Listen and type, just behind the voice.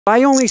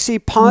I only see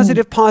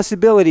positive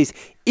possibilities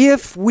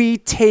if we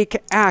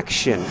take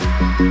action.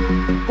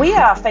 We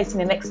are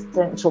facing an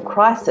existential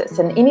crisis,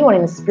 and anyone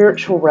in the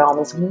spiritual realm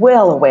is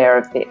well aware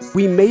of this.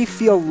 We may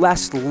feel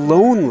less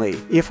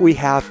lonely if we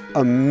have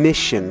a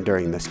mission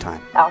during this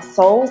time. Our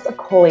souls are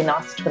calling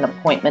us to an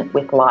appointment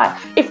with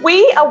life. If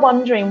we are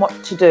wondering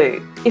what to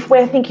do, if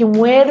we're thinking,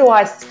 where do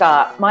I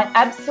start? My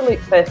absolute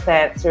first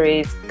answer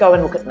is go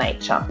and look at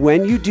nature.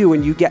 When you do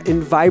and you get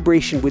in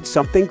vibration with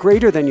something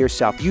greater than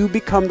yourself, you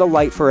become the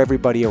light for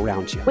everybody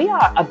around you. We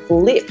are a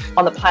blip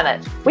on the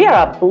planet. We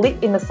are a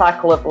blip in the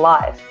cycle of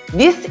life.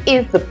 This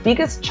is the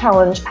biggest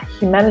challenge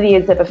humanity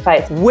has ever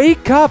faced.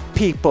 Wake up,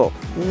 people.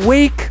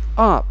 Wake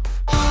up.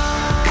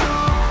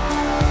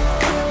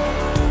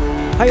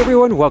 Hi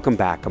everyone, welcome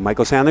back. I'm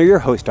Michael Sandler, your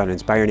host on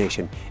Inspire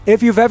Nation.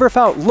 If you've ever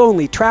felt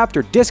lonely, trapped,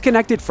 or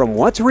disconnected from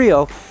what's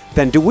real,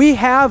 then do we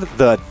have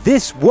the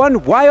This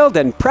One Wild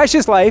and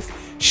Precious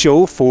Life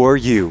show for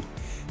you.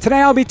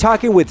 Today I'll be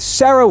talking with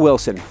Sarah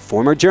Wilson,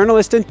 former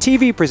journalist and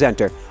TV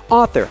presenter,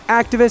 author,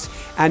 activist,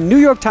 and New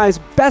York Times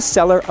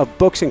bestseller of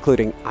books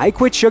including I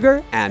Quit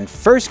Sugar and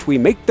First We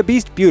Make the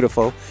Beast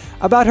Beautiful,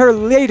 about her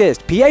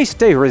latest pièce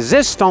de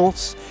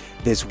résistance,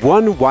 This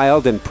One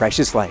Wild and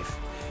Precious Life.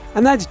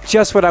 And that's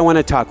just what I want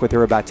to talk with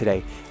her about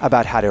today,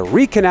 about how to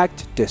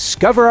reconnect,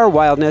 discover our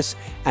wildness,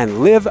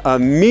 and live a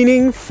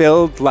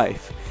meaning-filled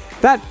life.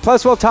 That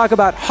plus we'll talk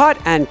about hot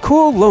and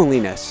cool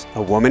loneliness,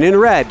 a woman in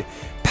red,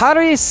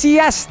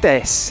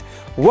 Parisiestes,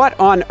 what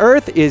on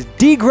earth is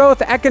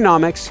degrowth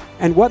economics,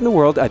 and what in the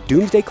world a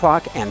doomsday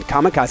clock and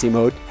kamikaze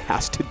mode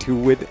has to do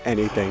with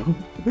anything.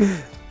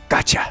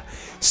 Gotcha.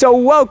 So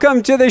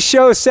welcome to the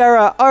show,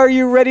 Sarah. Are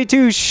you ready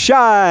to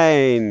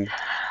shine?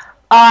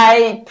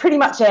 I pretty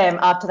much am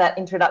after that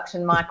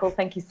introduction, Michael.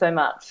 Thank you so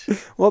much.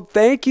 Well,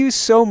 thank you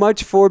so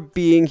much for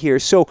being here.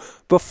 So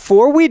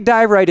before we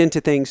dive right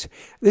into things,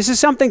 this is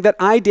something that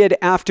I did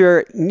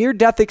after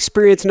near-death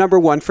experience number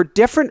 1 for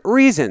different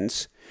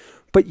reasons.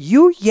 But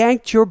you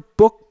yanked your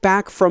book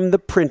back from the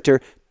printer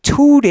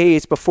 2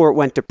 days before it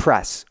went to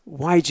press.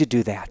 Why'd you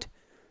do that?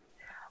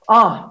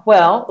 Oh,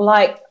 well,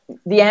 like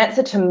the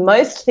answer to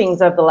most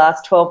things over the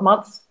last 12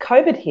 months,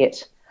 COVID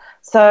hit.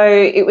 So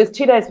it was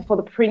 2 days before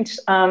the print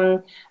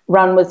run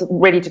was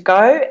ready to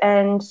go,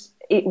 and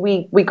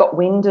we got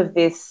wind of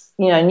this,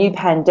 new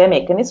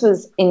pandemic, and this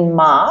was in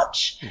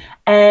March,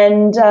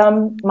 and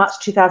March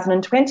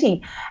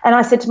 2020. And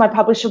I said to my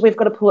publisher, we've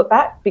got to pull it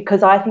back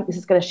because I think this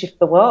is going to shift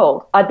the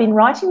world. I'd been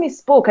writing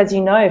this book, as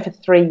you know, for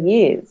 3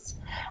 years,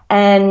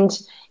 and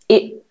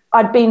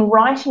I'd been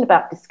writing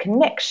about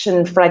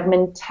disconnection,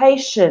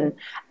 fragmentation,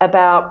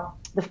 about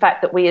the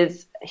fact that we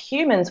as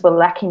humans were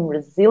lacking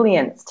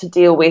resilience to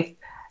deal with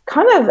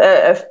kind of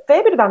a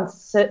fair bit of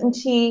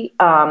uncertainty,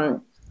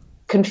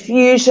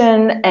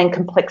 confusion and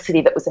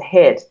complexity that was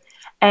ahead.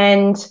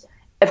 And,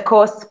 of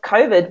course,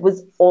 COVID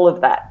was all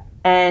of that.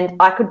 And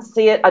I could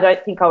see it. I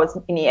don't think I was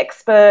any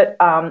expert.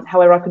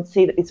 However, I could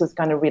see that this was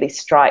going to really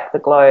strike the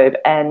globe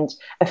and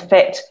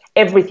affect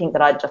everything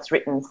that I'd just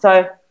written.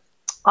 So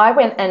I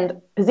went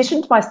and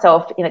positioned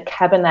myself in a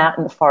cabin out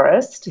in the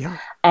forest,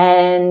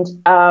 and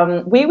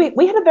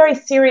we had a very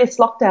serious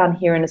lockdown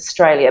here in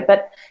Australia.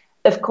 But,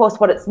 of course,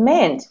 what it's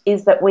meant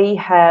is that we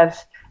have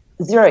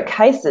 0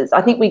 cases.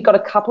 I think we got a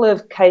couple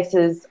of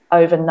cases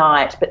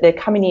overnight, but they're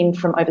coming in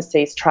from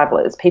overseas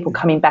travellers, people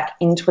coming back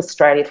into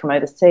Australia from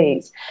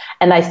overseas,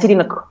 and they sit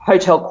in a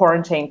hotel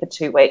quarantine for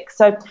 2 weeks.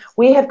 So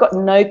we have got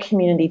no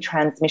community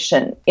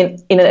transmission in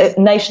a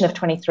nation of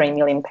 23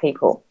 million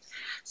people.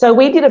 So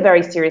we did a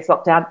very serious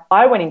lockdown.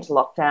 I went into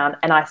lockdown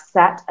and I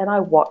sat and I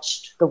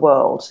watched the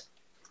world.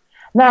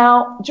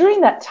 Now,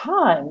 during that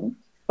time,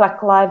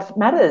 Black Lives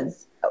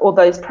Matters, all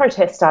those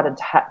protests started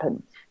to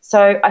happen.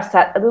 So I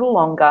sat a little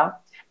longer,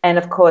 and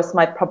of course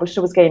my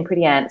publisher was getting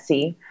pretty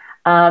antsy.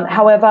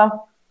 However,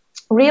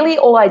 really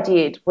all I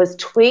did was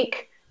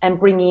tweak and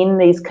bring in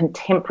these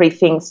contemporary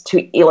things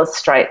to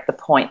illustrate the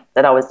point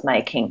that I was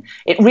making.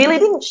 It really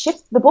didn't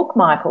shift the book,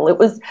 Michael. It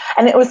was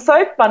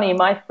so funny.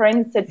 My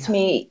friend said to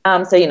me,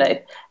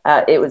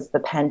 it was the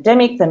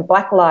pandemic, then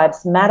Black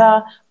Lives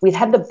Matter. We'd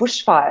had the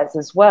bushfires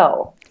as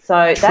well. So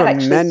that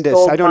tremendous.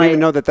 Actually I don't even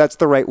know that that's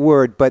the right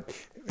word, but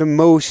the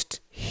most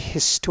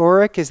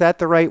historic, is that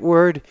the right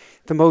word?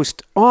 The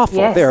most awful.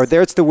 Yes.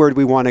 There's the word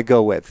we want to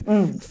go with.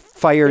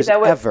 Fires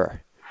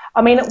ever.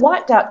 I mean, it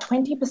wiped out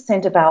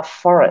 20% of our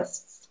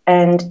forests,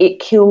 and it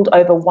killed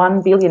over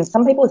 1 billion.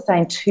 Some people are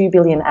saying 2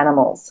 billion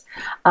animals.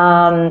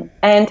 And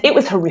it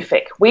was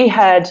horrific.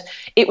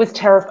 It was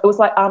terrifying. It was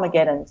like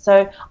Armageddon.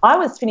 So I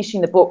was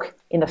finishing the book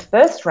in the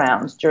first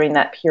round during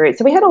that period.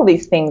 So we had all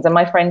these things, and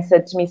my friend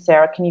said to me,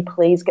 Sarah, can you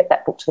please get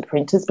that book to the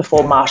printers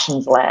before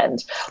Martians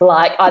land?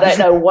 Like, I don't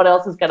know what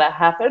else is going to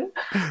happen.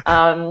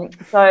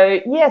 So,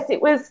 yes,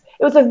 it was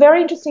a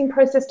very interesting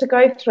process to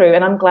go through,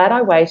 and I'm glad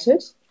I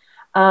waited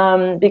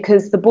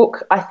because the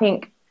book, I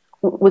think,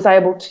 was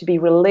able to be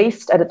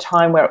released at a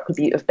time where it could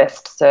be of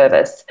best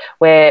service,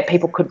 where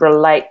people could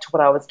relate to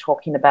what I was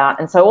talking about.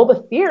 And so all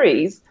the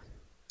theories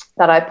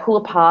that I pull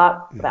apart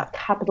about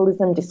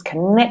capitalism,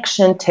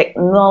 disconnection,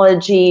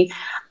 technology,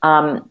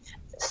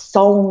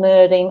 soul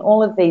nerding,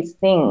 all of these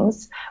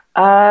things,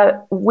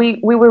 we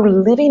were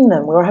living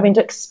them. We were having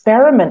to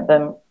experiment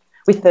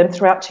with them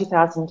throughout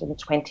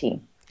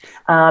 2020.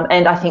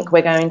 And I think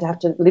we're going to have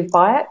to live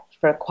by it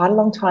for quite a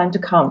long time to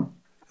come.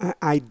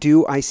 I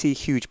do. I see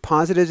huge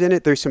positives in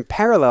it. There's some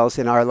parallels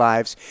in our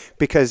lives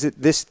because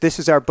this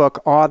is our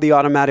book, Awe, the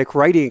Automatic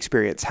Writing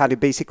Experience, how to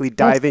basically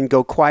dive in,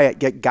 go quiet,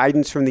 get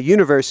guidance from the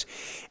universe.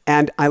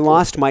 And I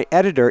lost my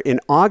editor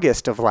in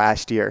August of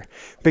last year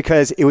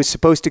because it was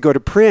supposed to go to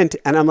print.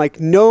 And I'm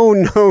like, no,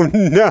 no,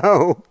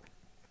 no.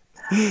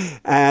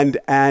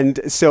 And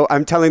so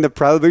I'm telling the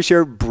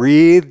publisher,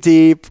 breathe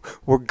deep.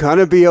 We're going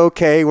to be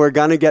okay. We're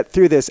going to get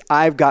through this.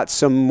 I've got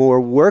some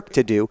more work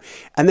to do.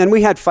 And then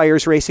we had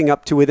fires racing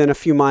up to within a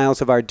few miles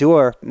of our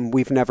door.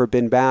 We've never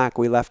been back.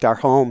 We left our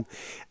home.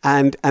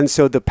 And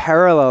so the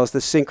parallels, the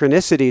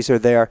synchronicities are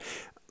there.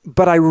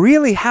 But I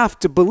really have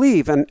to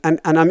believe, and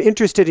I'm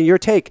interested in your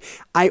take.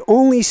 I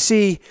only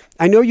see,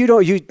 I know you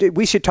don't,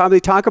 we should probably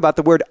talk about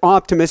the word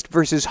optimist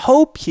versus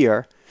hope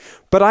here.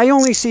 But I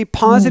only see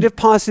positive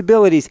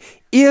possibilities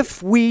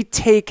if we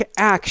take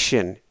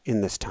action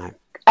in this time.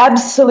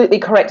 Absolutely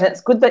correct. And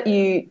it's good that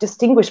you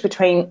distinguish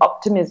between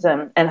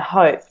optimism and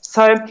hope.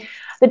 So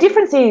the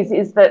difference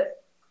is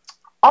that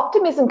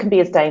optimism can be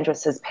as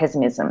dangerous as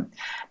pessimism.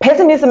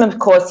 Pessimism, of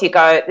course, you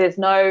go, there's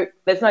no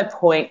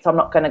point, so I'm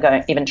not going to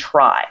go even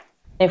try.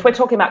 And if we're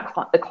talking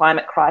about the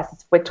climate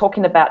crisis, we're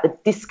talking about the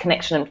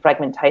disconnection and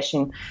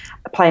fragmentation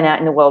playing out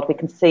in the world. We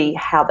can see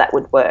how that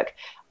would work.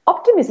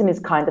 Optimism is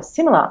kind of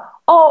similar.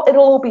 Oh,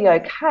 it'll all be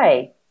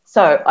okay,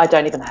 so I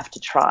don't even have to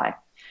try.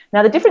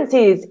 Now, the difference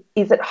is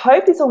that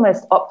hope is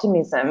almost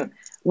optimism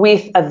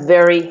with a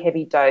very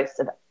heavy dose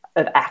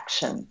of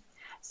action.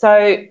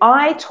 So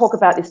I talk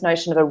about this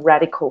notion of a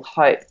radical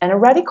hope, and a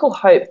radical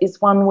hope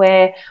is one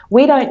where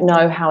we don't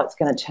know how it's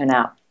going to turn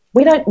out.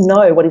 We don't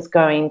know what is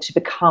going to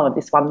become of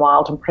this one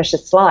wild and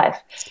precious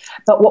life,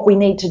 but what we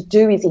need to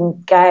do is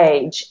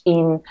engage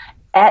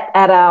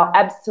at our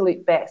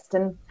absolute best.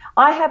 And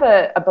I have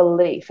a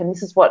belief, and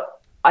this is what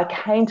I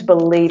came to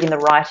believe in the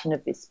writing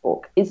of this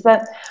book, is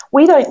that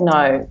we don't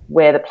know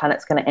where the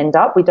planet's going to end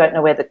up. We don't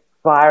know where the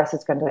virus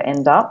is going to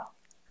end up.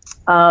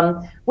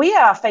 We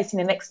are facing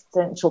an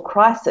existential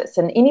crisis,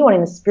 and anyone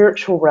in the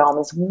spiritual realm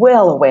is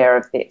well aware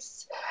of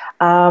this.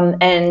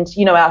 And,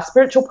 you know, our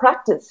spiritual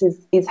practice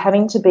is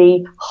having to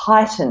be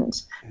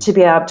heightened to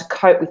be able to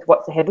cope with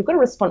what's ahead. We've got a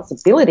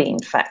responsibility, in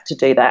fact, to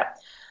do that.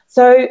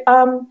 So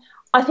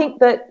I think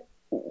that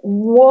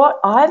what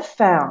I've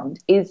found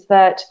is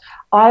that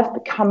I've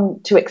come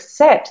to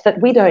accept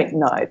that we don't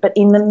know, but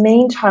in the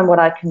meantime, what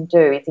I can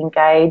do is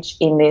engage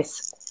in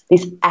this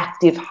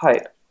active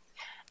hope.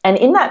 And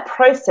in that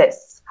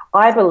process,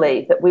 I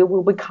believe that we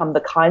will become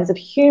the kinds of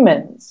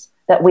humans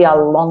that we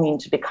are longing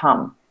to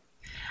become.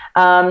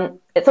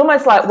 It's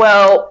almost like,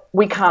 well,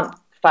 we can't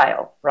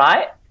fail,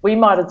 right? We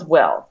might as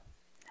well.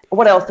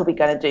 What else are we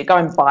going to do? Go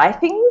and buy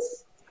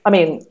things? I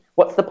mean,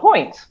 what's the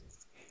point?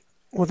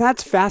 Well,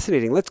 that's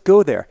fascinating. Let's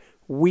go there.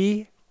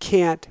 We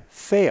can't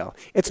fail.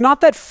 It's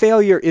not that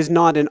failure is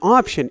not an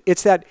option.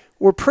 It's that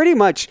we're pretty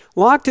much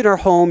locked in our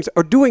homes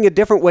or doing a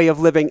different way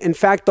of living. In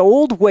fact, the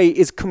old way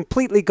is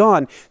completely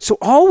gone. So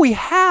all we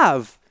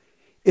have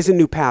is a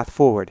new path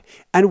forward.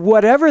 And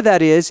whatever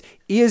that is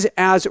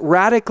as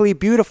radically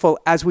beautiful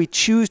as we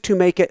choose to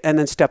make it and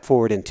then step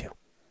forward into.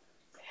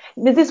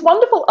 There's this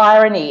wonderful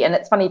irony, and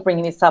it's funny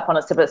bringing this up on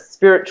a sort of a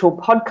spiritual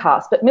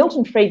podcast, but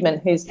Milton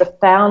Friedman, who's the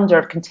founder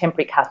of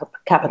contemporary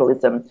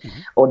capitalism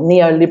or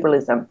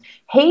neoliberalism,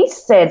 he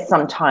said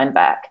some time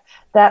back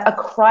that a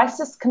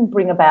crisis can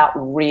bring about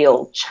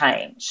real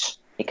change.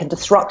 It can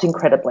disrupt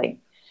incredibly.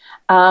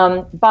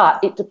 But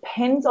it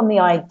depends on the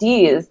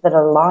ideas that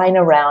are lying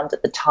around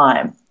at the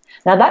time.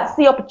 Now, that's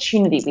the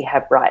opportunity we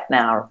have right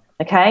now.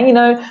 Okay, you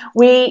know,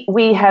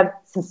 we have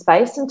some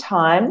space and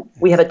time.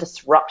 We have a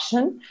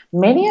disruption.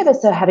 Many of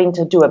us are having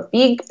to do a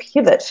big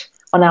pivot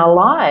on our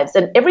lives,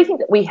 and everything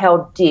that we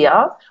held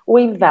dear,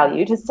 we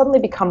valued, has suddenly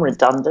become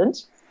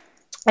redundant.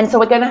 And so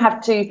we're going to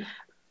have to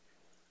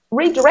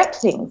redirect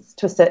things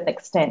to a certain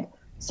extent.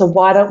 So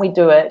why don't we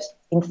do it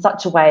in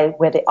such a way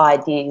where the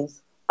ideas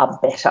are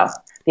better?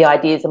 The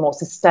ideas are more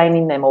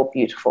sustaining, they're more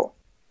beautiful.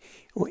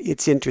 Well,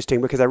 it's interesting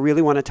because I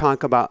really want to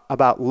talk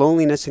about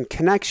loneliness and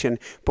connection.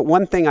 But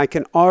one thing I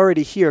can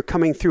already hear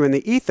coming through in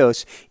the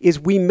ethos is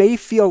we may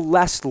feel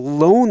less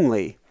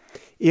lonely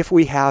if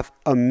we have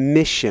a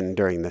mission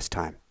during this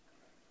time.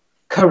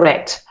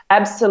 Correct.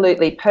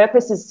 Absolutely.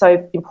 Purpose is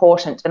so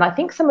important. And I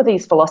think some of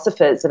these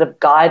philosophers that have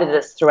guided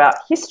us throughout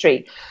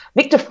history,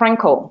 Viktor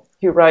Frankl,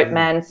 who wrote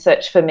Man's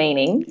Search for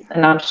Meaning,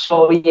 and I'm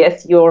sure,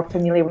 yes, you're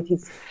familiar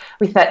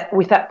with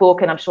that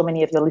book, and I'm sure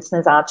many of your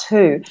listeners are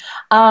too.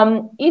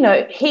 You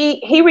know,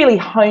 he really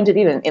honed it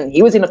in, and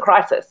he was in a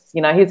crisis.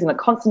 You know, he was in a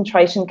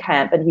concentration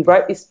camp, and he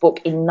wrote this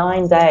book in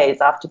 9 days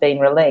after being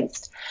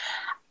released.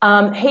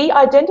 He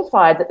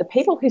identified that the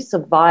people who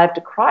survived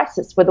a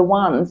crisis were the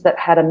ones that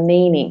had a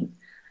meaning.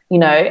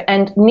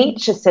 and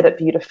Nietzsche said it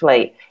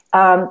beautifully.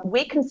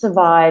 We can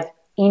survive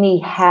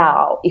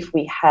anyhow if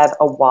we have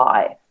a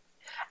why.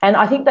 And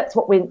I think that's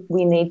what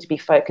we need to be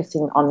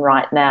focusing on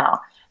right now.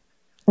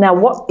 Now,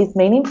 what is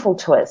meaningful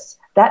to us?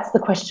 That's the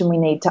question we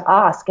need to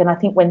ask. And I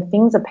think when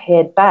things are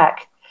pared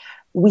back,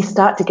 we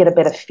start to get a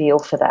better feel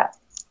for that.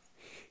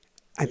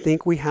 I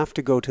think we have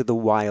to go to the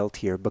wild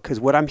here, because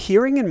what I'm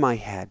hearing in my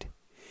head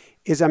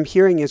is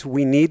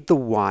we need the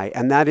why,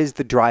 and that is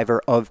the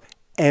driver of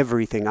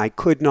everything. I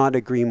could not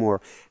agree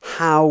more.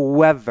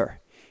 However,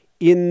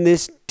 in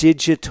this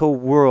digital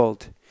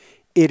world,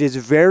 it is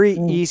very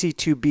easy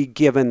to be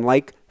given,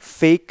 like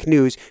fake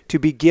news, to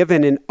be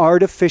given an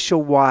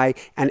artificial why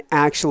and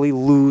actually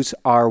lose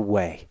our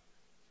way.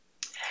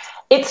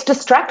 It's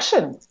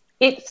distraction.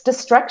 It's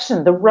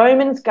distraction. The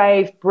Romans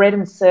gave bread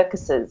and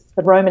circuses,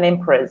 the Roman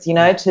emperors,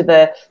 to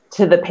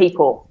the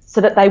people,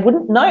 so that they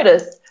wouldn't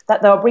notice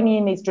that they were bringing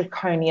in these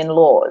draconian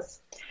laws.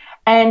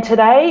 And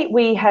today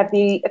we have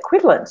the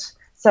equivalent.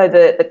 So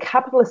the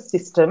capitalist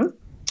system,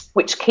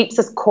 which keeps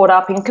us caught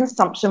up in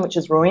consumption, which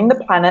is ruining the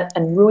planet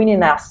and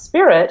ruining our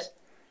spirit,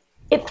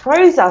 it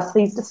throws us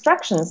these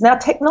distractions. Now,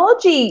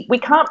 technology, we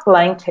can't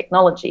blame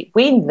technology.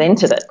 We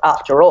invented it,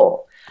 after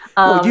all.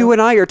 Well, you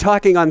and I are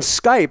talking on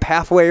Skype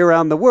halfway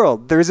around the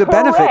world. There's a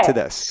benefit to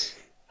this.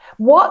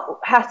 What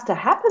has to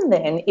happen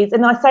then is,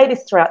 and I say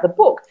this throughout the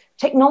book,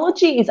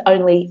 technology is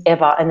only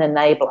ever an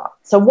enabler.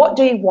 So what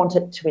do you want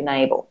it to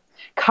enable?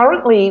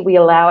 Currently, we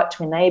allow it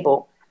to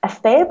enable a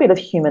fair bit of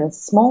human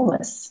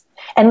smallness.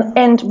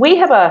 And we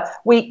have a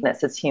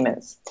weakness as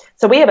humans.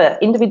 So we have an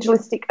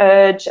individualistic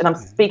urge, and I'm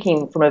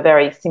speaking from a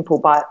very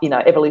simple,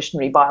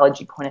 evolutionary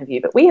biology point of view,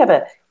 but we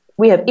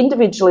have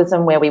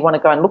individualism where we want to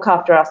go and look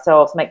after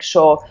ourselves, make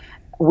sure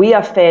we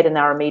are fed and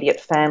our immediate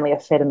family are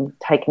fed and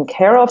taken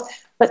care of.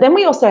 But then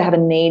we also have a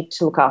need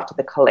to look after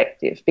the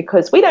collective,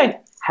 because we don't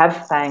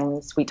have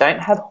fangs, we don't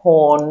have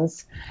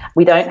horns,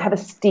 we don't have a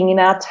sting in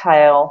our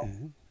tail.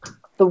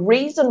 The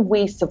reason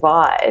we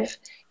survive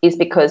is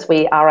because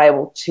we are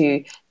able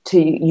to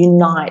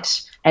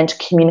unite and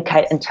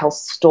communicate and tell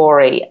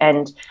story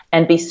and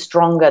be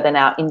stronger than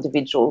our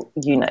individual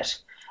unit.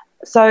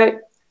 So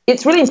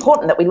it's really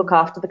important that we look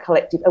after the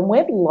collective, and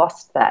we've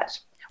lost that.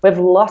 We've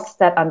lost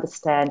that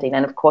understanding.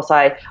 And, of course,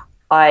 I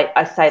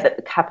say that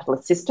the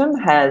capitalist system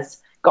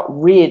has got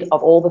rid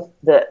of all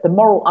the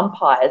moral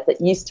umpires that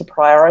used to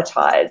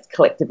prioritise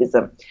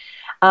collectivism.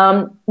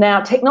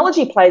 Now,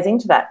 technology plays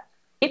into that.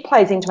 It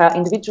plays into our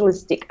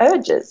individualistic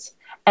urges.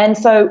 And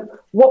so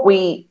what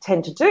we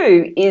tend to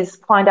do is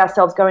find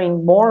ourselves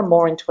going more and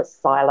more into a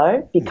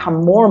silo,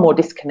 become more and more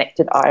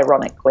disconnected,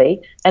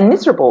 ironically, and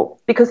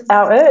miserable, because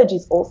our urge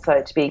is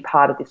also to be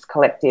part of this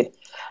collective.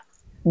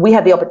 We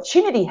have the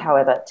opportunity,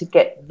 however, to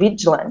get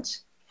vigilant,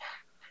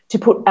 to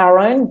put our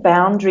own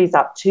boundaries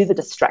up to the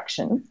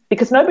distraction,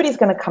 because nobody's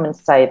going to come and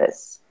save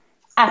us.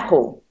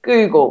 Apple,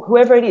 Google,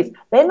 whoever it is,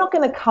 they're not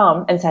going to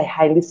come and say,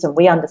 hey, listen,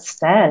 we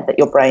understand that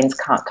your brains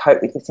can't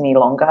cope with this any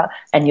longer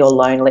and you're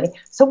lonely,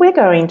 so we're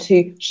going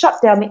to shut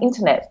down the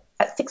internet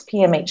at 6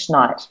 p.m. each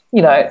night.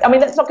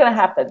 That's not going to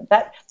happen.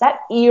 That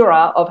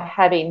era of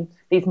having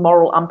these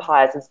moral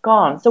umpires is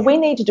gone. So we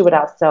need to do it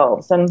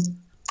ourselves. And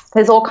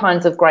there's all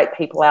kinds of great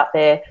people out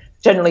there,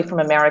 generally from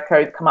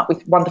America, who've come up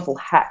with wonderful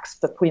hacks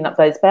for putting up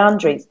those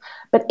boundaries.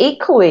 But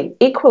equally,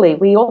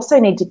 we also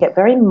need to get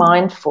very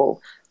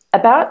mindful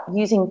about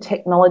using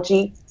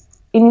technology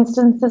in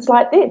instances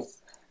like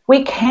this.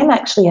 We can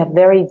actually have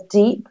very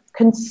deep,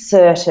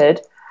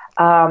 concerted,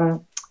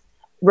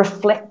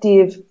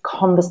 reflective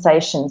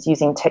conversations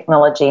using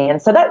technology.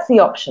 And so that's the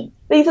option.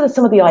 These are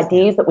some of the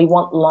ideas that we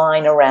want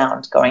lying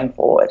around going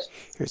forward.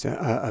 Here's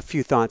a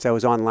few thoughts. I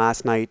was on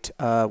last night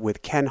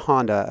with Ken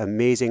Honda,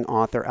 amazing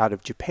author out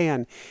of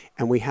Japan,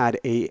 and we had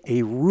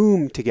a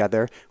room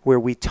together where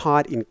we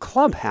taught in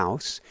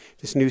Clubhouse,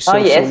 this new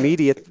social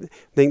media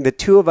thing. The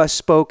two of us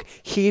spoke.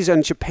 He's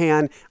in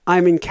Japan,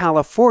 I'm in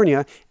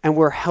California, and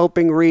we're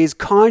helping raise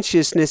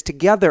consciousness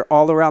together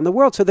all around the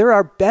world. So there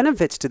are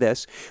benefits to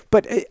this.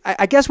 But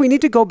I guess we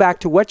need to go back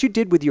to what you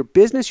did with your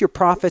business, your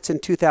profits in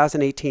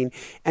 2018,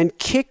 and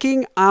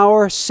kicking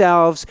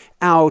ourselves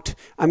out.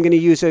 I'm going to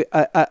use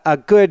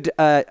a good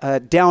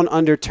down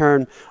under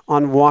term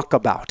on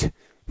walkabout.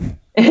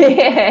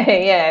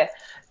 Yeah.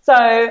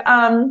 So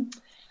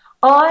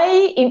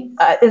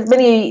as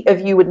many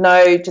of you would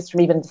know, just from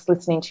even just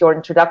listening to your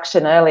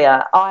introduction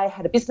earlier, I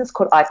had a business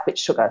called I Quit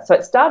Sugar. So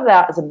it started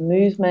out as a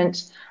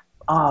movement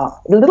a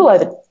little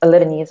over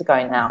 11 years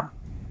ago now.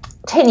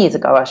 10 years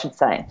ago, I should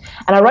say.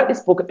 And I wrote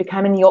this book. It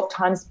became a New York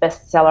Times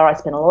bestseller. I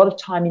spent a lot of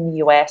time in the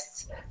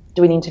US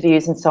doing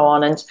interviews and so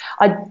on. And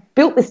I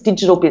built this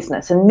digital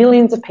business, and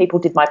millions of people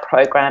did my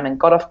program and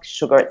got off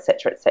sugar, et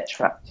cetera, et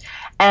cetera.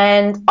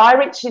 And I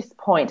reached this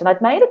point, and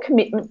I'd made a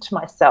commitment to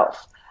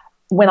myself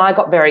when I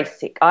got very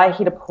sick. I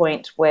hit a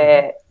point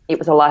where it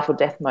was a life or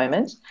death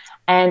moment.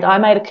 And I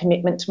made a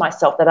commitment to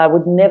myself that I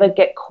would never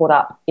get caught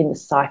up in the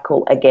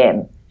cycle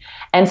again.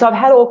 And so I've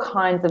had all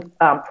kinds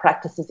of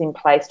practices in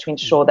place to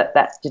ensure that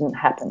that didn't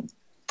happen.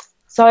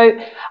 So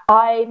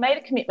I made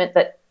a commitment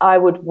that I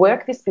would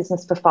work this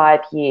business for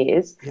 5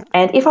 years,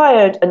 and if I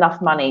earned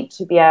enough money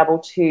to be able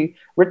to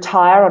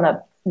retire on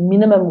a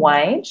minimum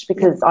wage,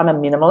 because I'm a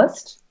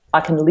minimalist,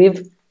 I can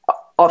live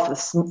off the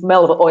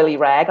smell of an oily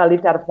rag. I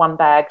lived out of one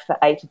bag for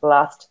 8 of the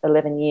last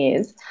 11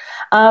 years.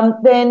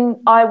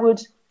 Then I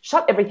would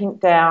shut everything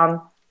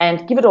down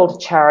and give it all to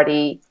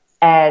charity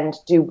and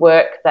do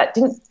work that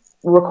didn't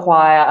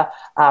require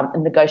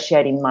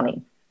negotiating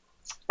money.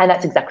 And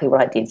that's exactly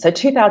what I did. So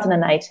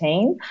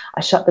 2018,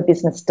 I shut the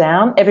business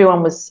down.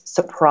 Everyone was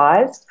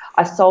surprised.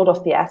 I sold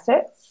off the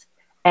assets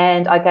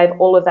and I gave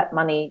all of that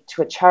money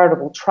to a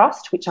charitable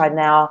trust, which I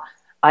now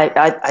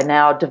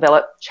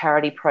develop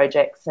charity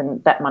projects,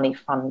 and that money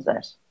funds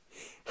it.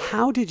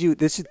 How did you,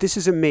 this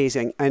is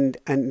amazing. And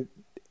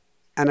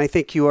I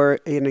think you are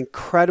an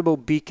incredible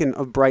beacon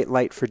of bright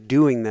light for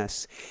doing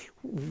this.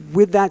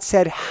 With that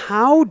said,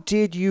 how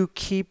did you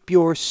keep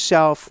your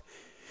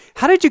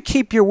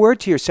word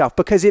to yourself?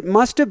 Because it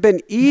must have been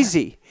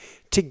easy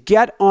to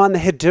get on the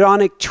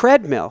hedonic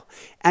treadmill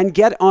and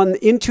get on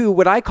into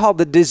what I call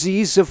the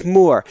disease of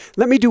more.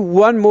 Let me do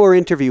one more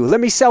interview. Let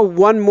me sell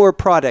one more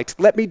product.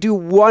 Let me do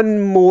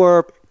one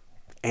more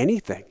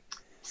anything.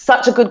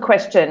 Such a good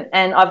question.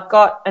 And I've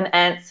got an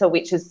answer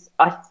which is,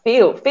 I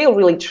feel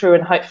really true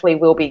and hopefully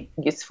will be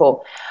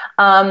useful.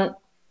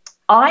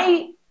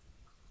 I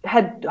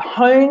had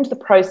honed the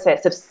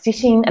process of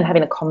sitting and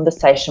having a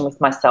conversation with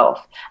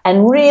myself.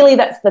 And really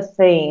that's the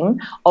theme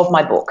of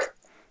my book.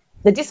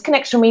 The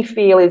disconnection we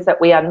feel is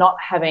that we are not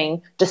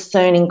having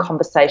discerning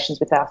conversations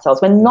with ourselves.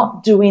 We're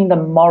not doing the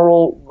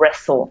moral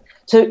wrestle.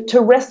 To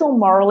wrestle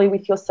morally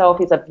with yourself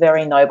is a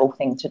very noble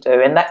thing to do,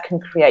 and that can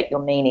create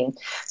your meaning.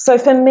 So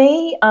for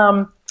me,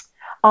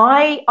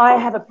 I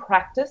have a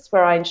practice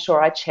where I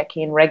ensure I check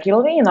in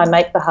regularly and I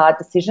make the hard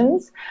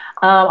decisions.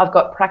 I've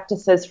got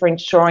practices for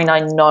ensuring I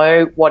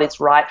know what is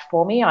right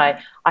for me.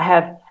 I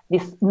have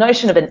this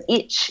notion of an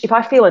itch. If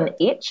I feel an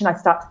itch and I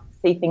start to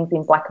see things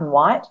in black and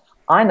white,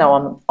 I know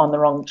I'm on the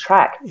wrong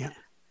track. Yeah.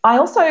 I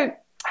also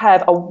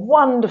have a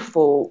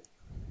wonderful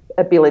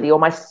ability, or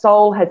my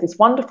soul has this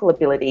wonderful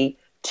ability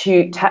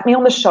to tap me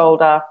on the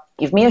shoulder,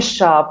 give me a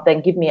shove, then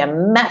give me a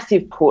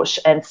massive push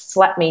and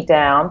slap me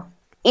down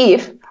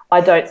if I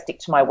don't stick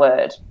to my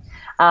word.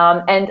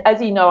 And as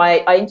you know,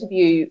 I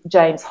interview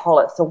James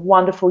Hollis, a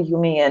wonderful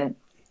Jungian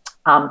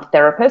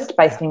therapist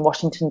based in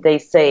Washington,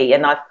 D.C.,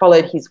 and I've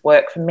followed his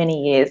work for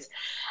many years.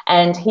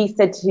 And he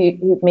said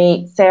to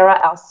me, Sarah,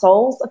 our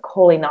souls are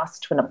calling us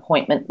to an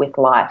appointment with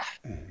life.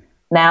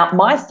 Now,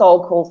 my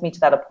soul calls me to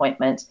that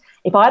appointment.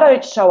 If I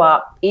don't show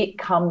up, it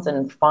comes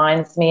and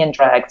finds me and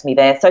drags me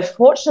there. So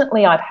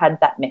fortunately, I've had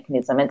that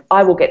mechanism, and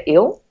I will get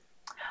ill.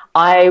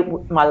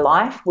 My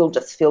life will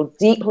just feel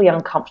deeply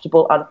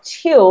uncomfortable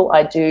until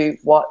I do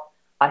what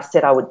I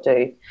said I would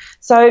do.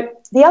 So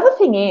the other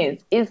thing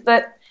is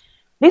that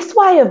this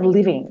way of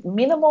living,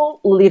 minimal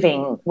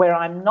living, where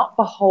I'm not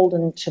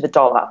beholden to the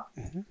dollar,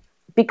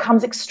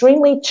 becomes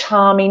extremely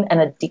charming and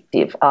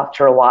addictive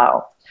after a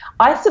while.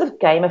 I sort of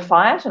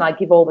gamify it and I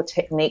give all the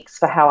techniques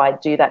for how I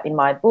do that in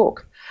my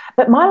book.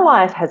 But my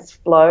life has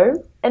flow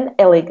and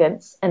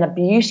elegance and a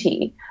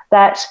beauty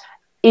that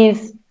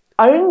is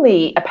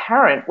only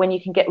apparent when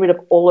you can get rid of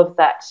all of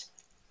that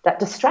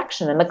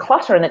distraction and the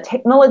clutter and the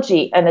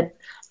technology and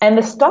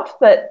the stuff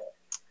that,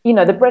 you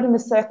know, the bread and the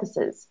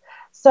circuses.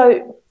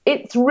 So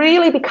it's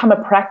really become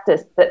a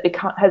practice that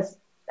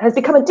has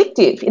become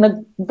addictive in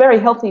a very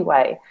healthy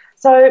way.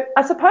 So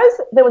I suppose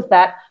there was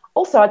that.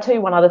 Also, I'll tell you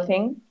one other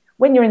thing.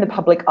 When you're in the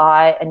public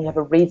eye and you have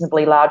a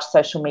reasonably large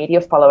social media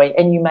following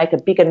and you make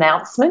a big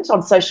announcement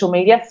on social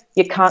media,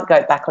 you can't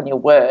go back on your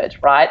word,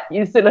 right?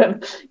 You sort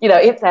of, you know,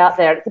 it's out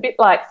there. It's a bit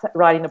like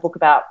writing a book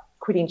about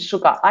quitting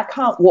sugar. I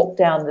can't walk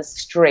down the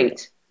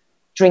street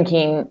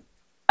drinking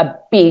a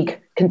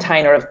big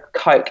container of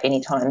Coke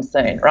anytime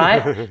soon,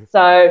 right?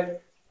 So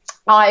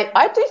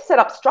I do set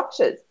up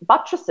structures,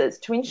 buttresses,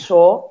 to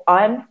ensure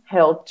I'm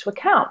held to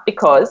account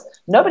because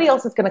nobody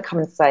else is going to come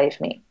and save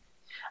me.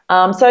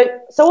 So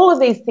all of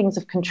these things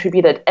have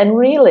contributed, and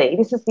really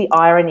this is the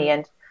irony.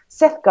 And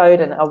Seth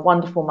Godin, a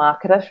wonderful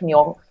marketer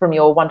from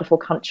your wonderful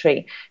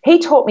country, he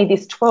taught me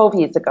this 12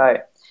 years ago,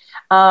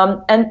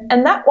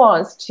 and that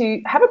was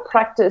to have a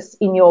practice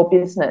in your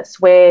business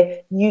where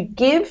you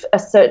give a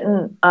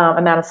certain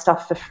amount of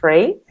stuff for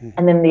free,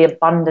 and then the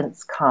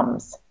abundance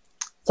comes.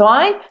 So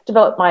I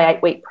developed my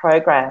 8-week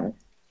program,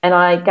 and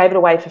I gave it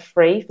away for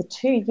free for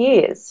 2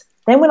 years.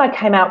 Then when I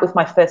came out with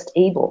my first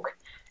ebook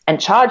and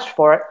charged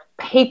for it,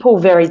 people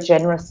very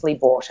generously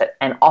bought it,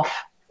 and off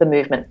the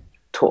movement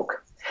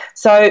took.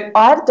 So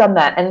I've done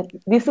that, and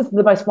this is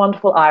the most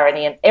wonderful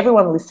irony, and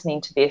everyone listening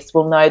to this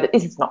will know that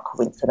this is not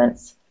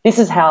coincidence. This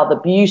is how the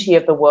beauty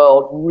of the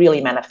world really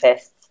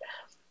manifests.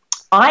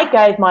 I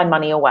gave my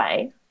money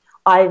away.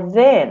 I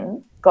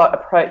then got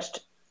approached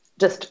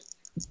just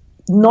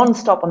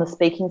non-stop on the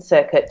speaking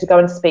circuit to go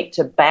and speak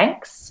to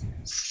banks,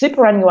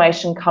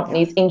 superannuation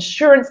companies,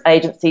 insurance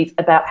agencies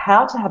about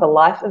how to have a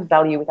life of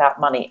value without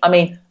money. I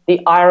mean,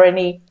 the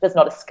irony does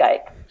not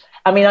escape.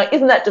 I mean,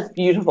 isn't that just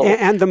beautiful?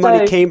 And the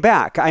money came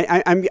back.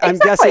 I'm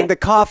guessing the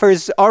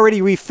coffers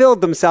already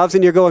refilled themselves,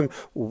 and you're going,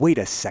 wait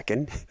a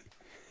second.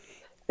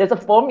 There's a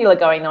formula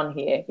going on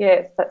here.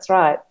 Yes, that's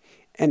right.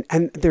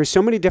 And there's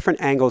so many different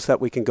angles that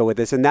we can go with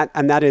this, and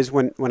that is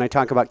when I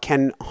talk about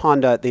Ken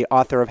Honda, the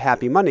author of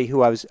Happy Money,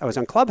 who I was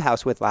on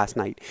Clubhouse with last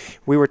night.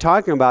 We were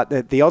talking about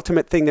that the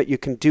ultimate thing that you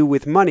can do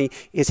with money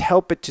is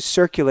help it to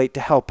circulate to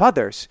help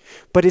others,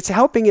 but it's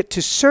helping it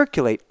to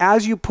circulate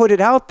as you put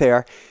it out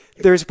there.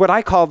 There's what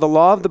I call the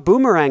law of the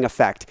boomerang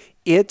effect.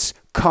 It's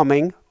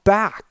coming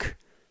back.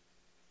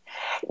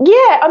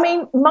 Yeah, I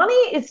mean, money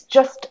is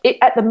just,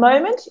 at the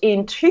moment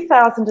in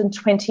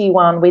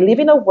 2021, we live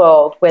in a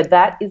world where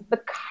that is the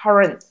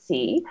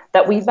currency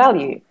that we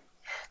value.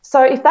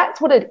 So if that's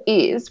what it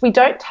is, we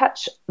don't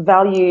attach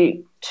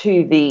value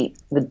to the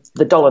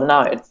dollar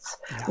notes.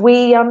 Yeah.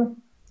 We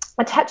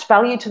attach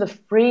value to the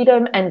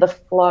freedom and the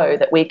flow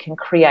that we can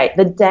create,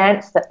 the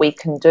dance that we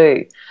can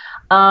do.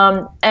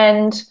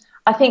 And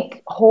I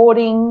think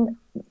hoarding,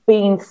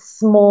 being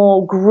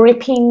small,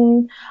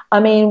 gripping. I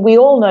mean, we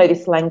all know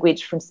this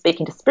language from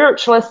speaking to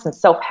spiritualists and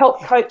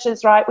self-help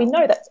coaches, right? We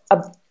know that's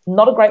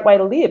not a great way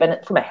to live.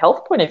 And from a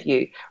health point of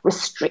view,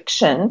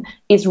 restriction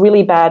is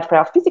really bad for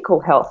our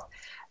physical health.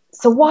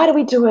 So why do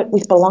we do it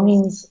with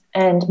belongings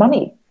and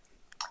money?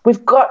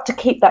 We've got to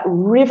keep that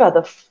river,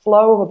 the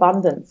flow of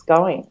abundance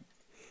going.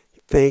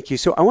 Thank you.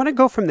 So I want to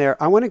go from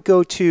there. I want to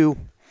go to,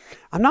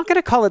 I'm not going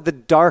to call it the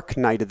dark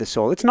night of the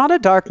soul. It's not a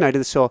dark night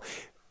of the soul.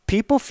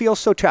 People feel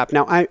so trapped.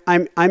 Now,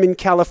 I'm in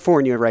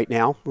California right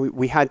now.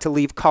 We had to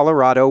leave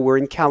Colorado. We're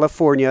in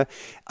California,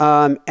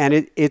 and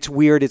it's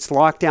weird. It's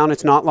locked down.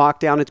 It's not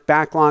locked down. It's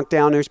back locked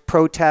down. There's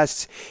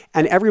protests,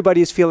 and everybody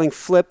is feeling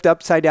flipped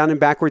upside down and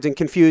backwards and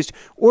confused,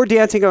 or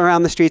dancing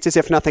around the streets as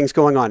if nothing's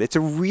going on. It's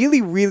a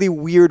really, really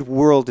weird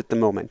world at the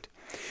moment.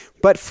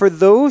 But for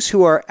those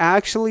who are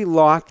actually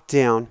locked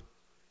down,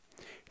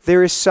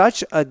 there is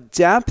such a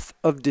depth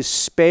of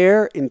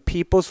despair in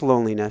people's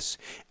loneliness.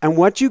 And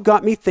what you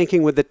got me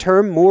thinking with the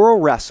term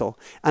moral wrestle,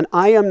 and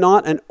I am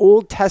not an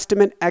Old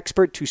Testament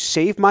expert to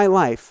save my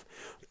life,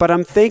 but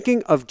I'm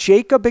thinking of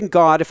Jacob and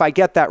God, if I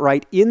get that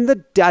right, in the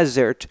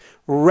desert,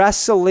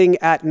 wrestling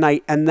at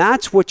night. And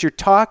that's what you're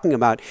talking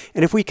about.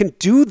 And if we can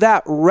do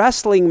that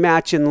wrestling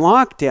match in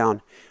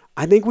lockdown,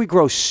 I think we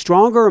grow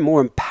stronger and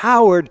more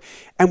empowered,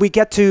 and we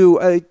get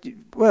to,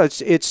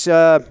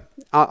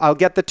 I'll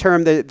get the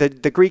term,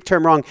 the Greek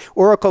term wrong,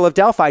 Oracle of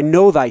Delphi,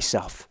 know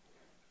thyself.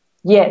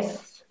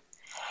 Yes.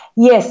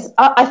 Yes,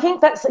 I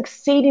think that's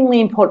exceedingly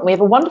important. We have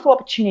a wonderful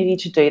opportunity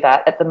to do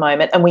that at the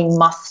moment, and we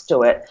must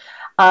do it.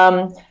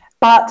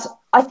 But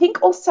I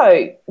think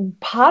also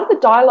part of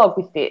the dialogue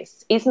with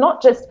this is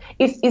not just,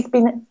 is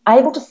being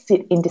able to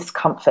sit in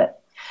discomfort,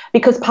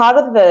 because part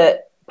of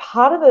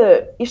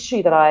the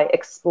issue that I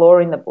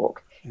explore in the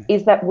book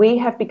is that we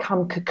have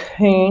become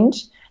cocooned,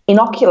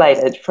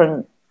 inoculated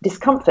from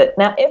discomfort.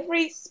 Now,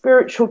 every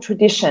spiritual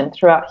tradition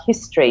throughout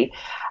history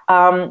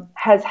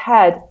has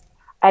had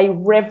a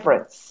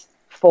reverence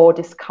for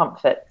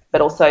discomfort,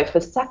 but also for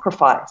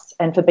sacrifice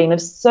and for being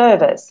of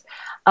service.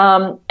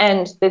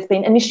 And there's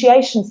been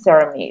initiation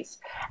ceremonies.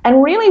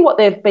 And really what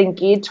they've been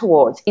geared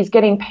towards is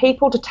getting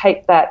people to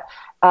take that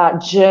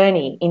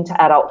journey into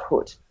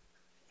adulthood.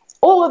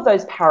 All of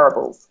those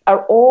parables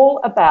are all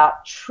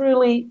about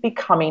truly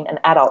becoming an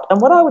adult. And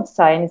what I would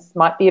say, and this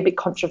might be a bit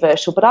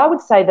controversial, but I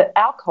would say that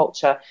our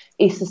culture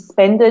is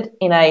suspended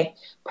in a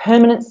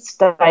permanent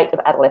state of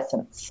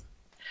adolescence,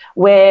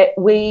 where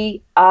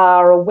we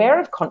are aware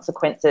of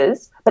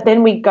consequences, but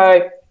then we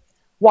go,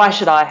 why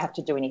should I have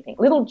to do anything?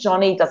 Little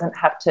Johnny doesn't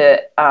have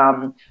to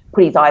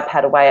put his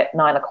iPad away at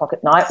 9 o'clock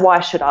at night.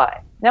 Why should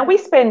I? Now, we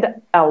spend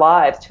our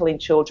lives telling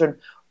children,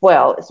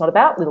 well, it's not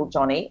about little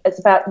Johnny. It's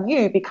about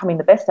you becoming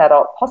the best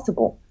adult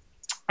possible.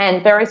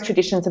 And various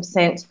traditions have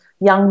sent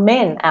young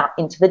men out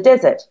into the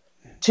desert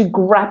to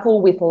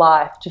grapple with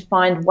life, to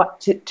find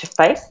what to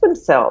face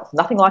themselves.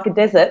 Nothing like a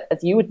desert,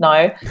 as you would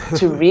know,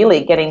 to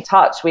really get in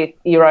touch with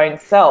your own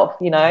self,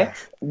 you know.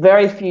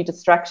 Very few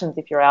distractions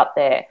if you're out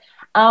there.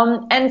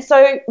 And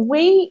so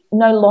we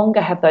no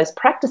longer have those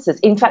practices.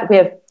 In fact, we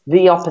have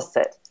the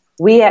opposite.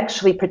 We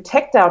actually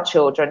protect our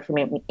children from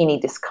any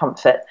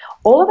discomfort.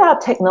 All of our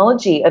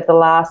technology of the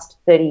last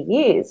 30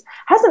 years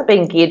hasn't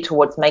been geared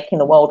towards making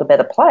the world a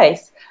better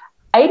place.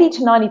 80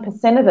 to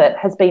 90% of it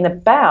has been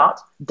about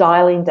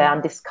dialing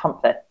down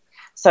discomfort.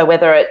 So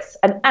whether it's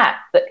an app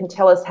that can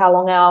tell us how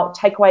long our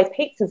takeaway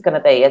pizza is going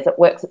to be as it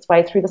works its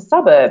way through the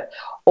suburb,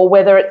 or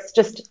whether it's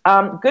just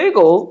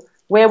Google,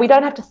 where we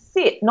don't have to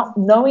sit not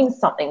knowing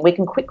something, we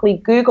can quickly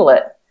Google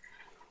it.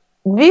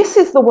 This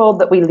is the world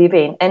that we live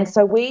in. And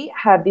so we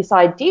have this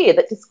idea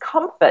that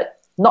discomfort,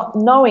 not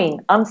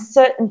knowing,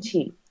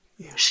 uncertainty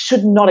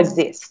should not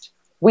exist.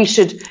 We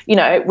should, you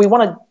know, we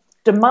want to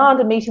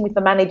demand a meeting with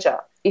the manager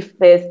if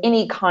there's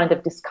any kind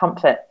of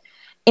discomfort,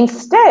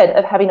 instead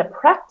of having a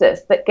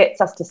practice that gets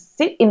us to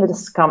sit in the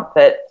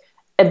discomfort,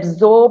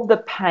 absorb the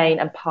pain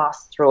and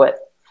pass through it.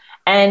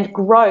 And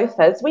growth,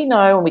 as we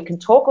know, and we can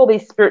talk all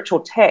these spiritual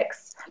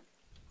texts,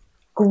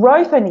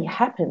 growth only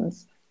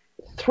happens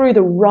through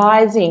the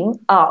rising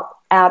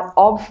up out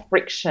of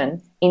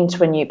friction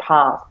into a new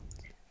path.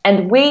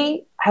 And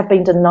we have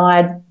been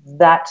denied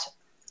that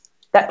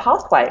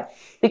pathway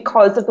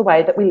because of the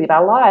way that we live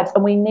our lives.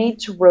 And we need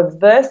to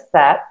reverse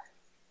that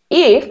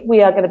if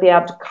we are going to be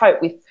able to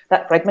cope with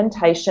that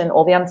fragmentation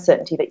or the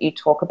uncertainty that you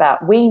talk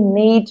about. We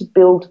need to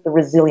build the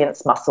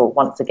resilience muscle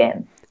once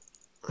again.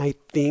 I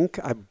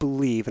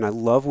believe, and I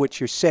love what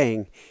you're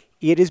saying,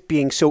 it is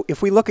being, so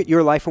if we look at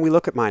your life and we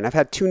look at mine, I've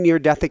had 2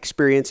 near-death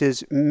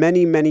experiences,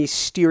 many, many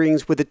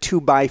steerings with a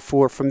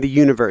 2x4 from the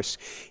universe.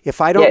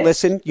 If I don't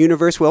listen,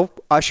 universe will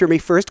usher me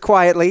first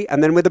quietly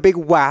and then with a big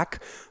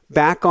whack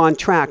back on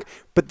track.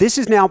 But this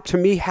is now, to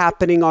me,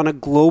 happening on a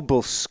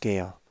global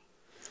scale.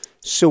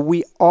 So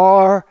we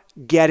are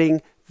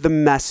getting the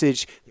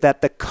message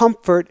that the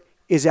comfort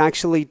is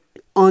actually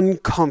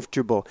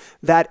uncomfortable,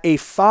 that a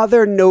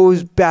father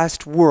knows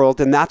best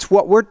world, and that's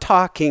what we're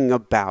talking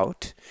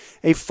about.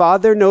 A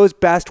father knows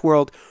best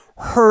world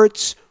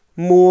hurts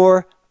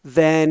more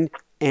than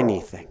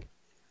anything.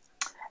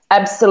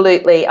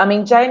 Absolutely. I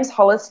mean, James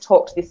Hollis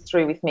talked this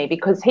through with me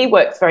because he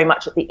works very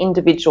much at the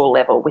individual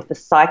level with the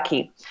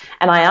psyche.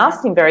 And I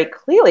asked him very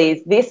clearly,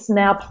 is this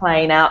now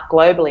playing out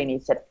globally? And he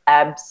said,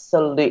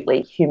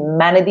 absolutely.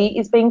 Humanity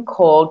is being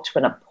called to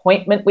an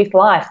appointment with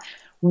life.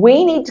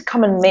 We need to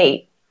come and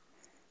meet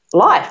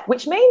life,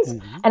 which means,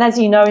 and as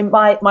you know, in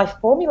my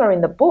formula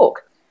in the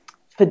book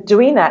for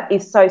doing that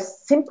is so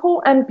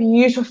simple and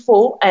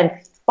beautiful and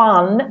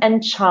fun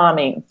and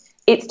charming.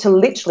 It's to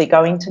literally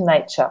go into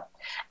nature.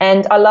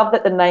 And I love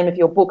that the name of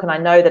your book, and I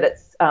know that it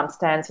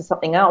stands for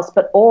something else,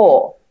 but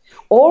awe.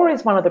 Awe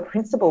is one of the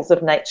principles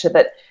of nature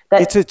that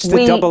it's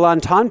the double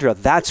entendre.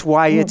 That's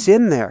why it's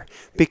in there,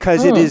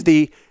 because it is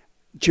the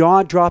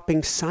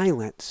jaw-dropping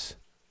silence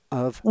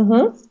of...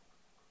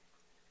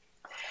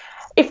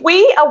 If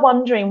we are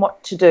wondering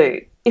what to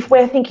do, if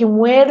we're thinking,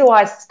 where do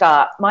I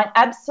start? My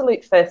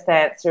absolute first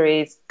answer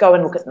is go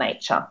and look at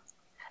nature.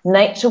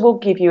 Nature will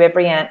give you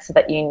every answer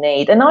that you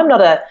need. And I'm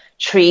not a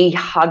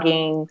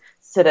tree-hugging,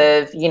 sort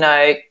of,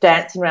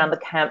 dancing around the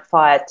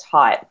campfire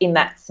type in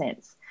that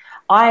sense.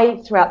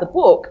 Throughout the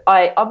book,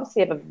 I obviously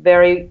have a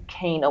very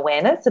keen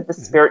awareness of the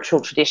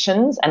spiritual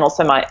traditions and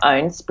also my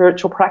own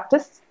spiritual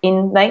practice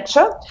in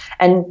nature.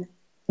 And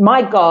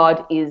my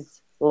God is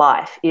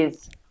life,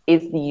 is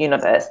the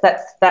universe.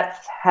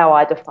 That's how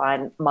I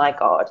define my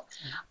God.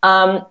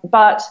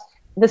 But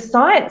the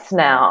science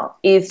now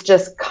is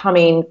just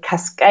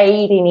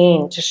cascading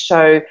in to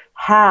show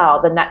how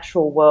the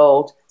natural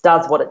world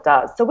does what it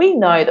does. So we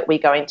know that we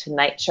go into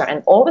nature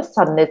and all of a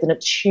sudden there's an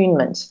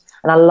attunement.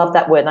 And I love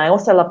that word. And I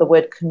also love the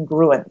word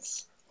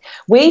congruence.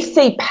 We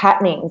see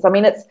patternings. I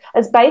mean, it's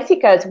as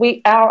basic as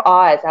our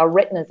eyes, our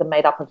retinas are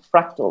made up of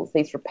fractals,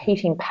 these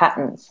repeating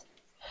patterns.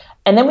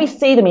 And then we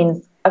see them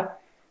in a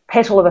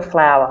petal of a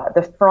flower,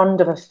 the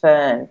frond of a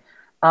fern,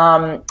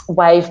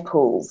 wave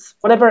pools,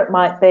 whatever it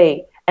might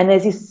be. And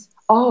there's this,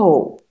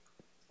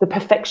 the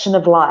perfection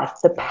of life,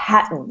 the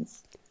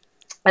patterns.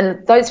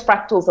 And those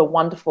fractals are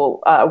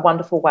wonderful, a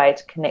wonderful way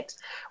to connect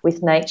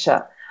with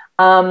nature.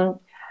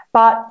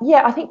 But,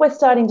 yeah, I think we're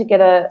starting to get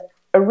a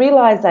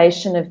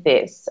realisation of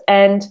this.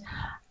 And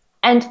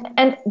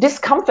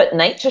discomfort,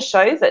 nature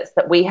shows us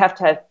that we have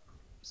to have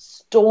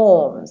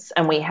storms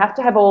and we have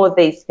to have all of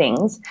these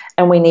things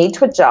and we need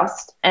to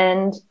adjust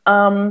and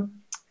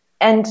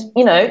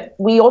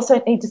we also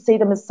need to see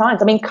them as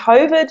signs. I mean,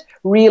 COVID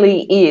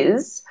really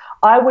is,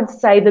 I would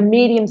say, the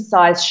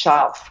medium-sized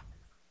shove.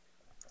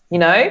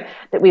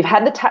 That we've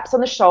had the taps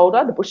on the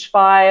shoulder, the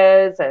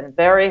bushfires and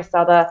various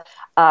other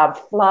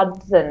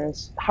floods and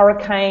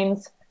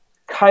hurricanes.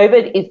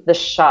 COVID is the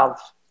shove.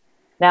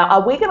 Now,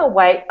 are we going to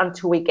wait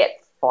until we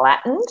get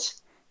flattened,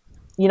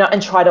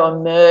 and try to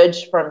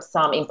emerge from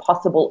some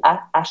impossible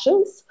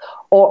ashes?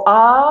 Or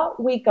are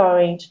we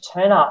going to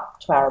turn up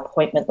to our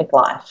appointment with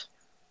life?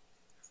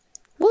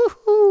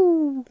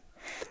 Woohoo!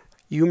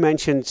 You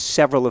mentioned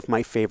several of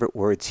my favorite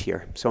words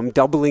here. So I'm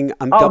doubling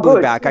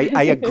back.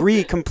 I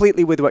agree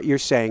completely with what you're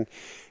saying.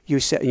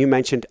 You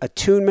mentioned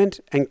attunement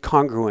and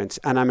congruence,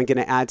 and I'm going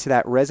to add to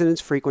that resonance,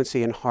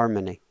 frequency, and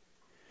harmony,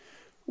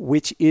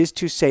 which is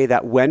to say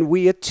that when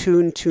we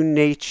attune to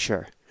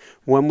nature,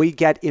 when we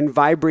get in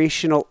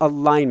vibrational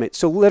alignment,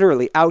 so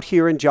literally out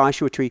here in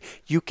Joshua Tree,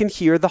 you can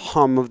hear the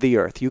hum of the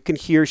earth. You can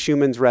hear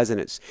Schumann's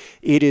resonance.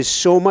 It is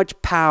so much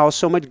pow,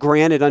 so much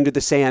granite under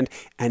the sand,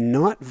 and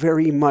not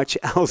very much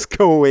else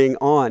going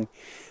on,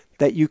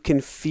 that you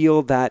can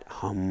feel that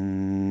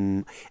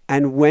hum.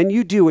 And when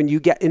you do, and you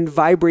get in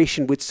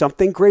vibration with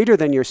something greater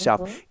than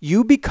yourself,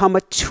 you become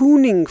a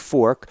tuning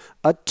fork,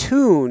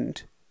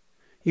 attuned.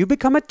 You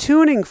become a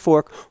tuning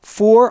fork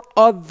for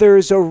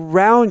others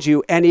around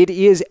you. And it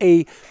is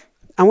I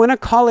want to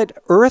call it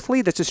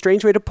earthly. That's a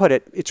strange way to put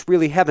it. It's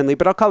really heavenly,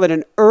 but I'll call it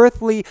an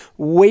earthly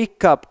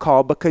wake-up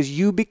call because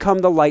you become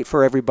the light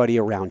for everybody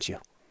around you.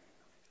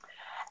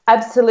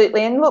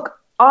 Absolutely. And look,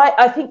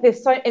 I think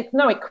it's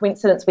no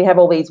coincidence we have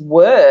all these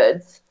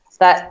words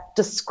that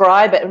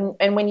describe it.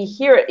 And when you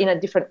hear it in a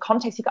different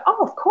context, you go, oh,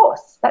 of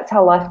course, that's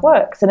how life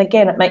works. And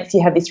again, it makes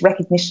you have this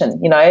recognition,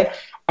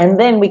 and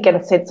then we get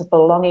a sense of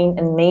belonging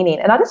and meaning.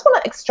 And I just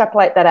want to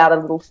extrapolate that out a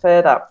little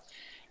further.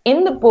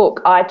 In the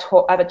book, I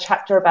have a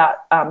chapter about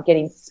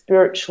getting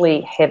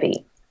spiritually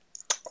heavy.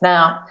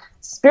 Now,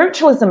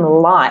 spiritualism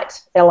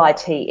light,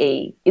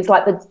 L-I-T-E, is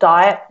like the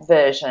diet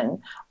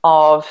version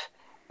of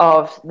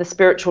the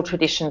spiritual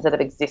traditions that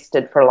have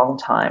existed for a long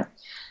time.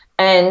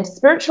 And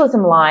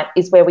spiritualism light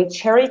is where we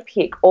cherry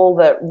pick all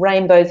the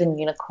rainbows and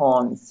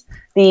unicorns,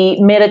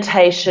 the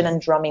meditation and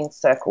drumming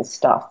circle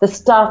stuff, the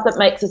stuff that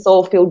makes us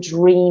all feel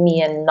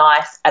dreamy and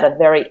nice at a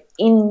very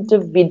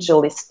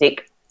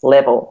individualistic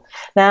level.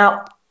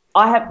 Now,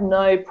 I have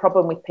no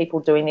problem with people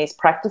doing these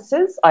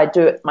practices. I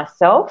do it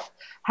myself.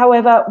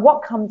 However,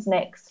 what comes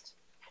next?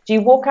 Do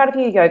you walk out of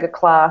your yoga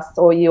class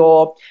or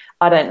your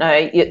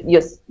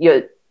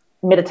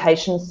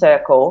meditation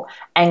circle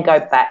and go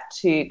back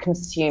to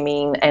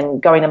consuming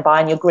and going and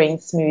buying your green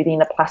smoothie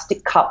in a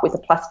plastic cup with a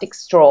plastic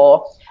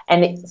straw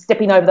and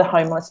stepping over the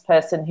homeless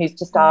person who's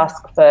just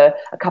asked for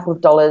a couple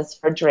of dollars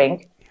for a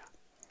drink?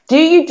 Do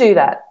you do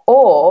that?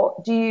 Or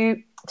do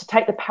you, to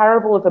take the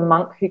parable of a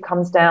monk who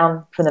comes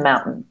down from the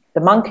mountain,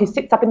 the monk who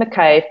sits up in the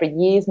cave for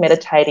years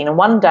meditating and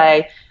one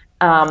day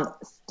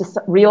just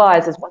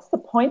realizes, what's the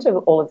point of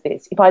all of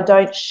this if I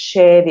don't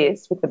share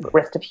this with the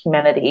rest of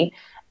humanity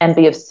and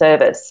be of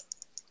service?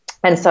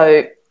 And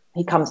so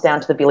he comes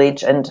down to the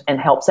village and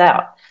helps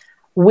out.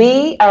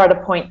 We are at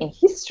a point in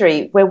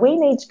history where we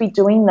need to be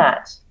doing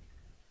that.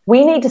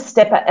 We need to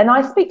step out. And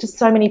I speak to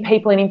so many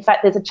people, and in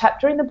fact, there's a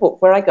chapter in the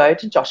book where I go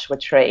to Joshua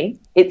Tree.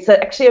 It's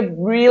actually a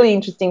really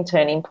interesting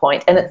turning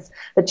point, and it's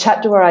the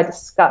chapter where I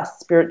discuss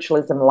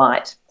spiritualism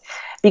light.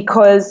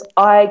 Because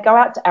I go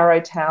out to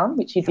Arrowtown,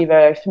 which you'd be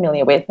very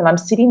familiar with, and I'm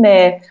sitting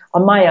there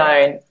on my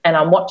own and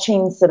I'm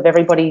watching sort of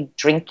everybody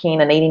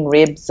drinking and eating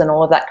ribs and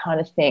all of that kind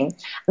of thing.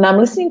 And I'm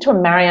listening to a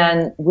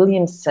Marianne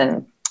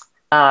Williamson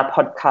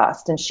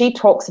podcast, and she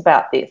talks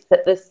about this,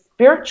 that the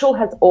spiritual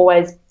has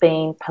always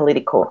been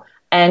political.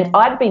 And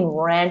I'd been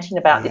ranting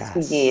about this for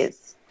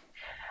years.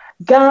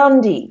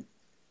 Gandhi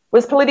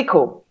was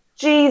political.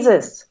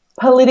 Jesus,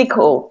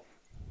 political.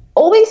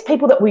 All these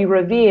people that we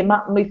revere,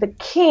 Martin Luther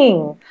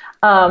King,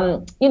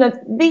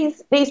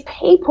 these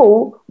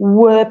people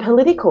were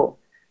political,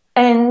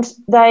 and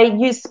they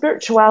used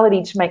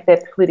spirituality to make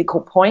their political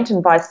point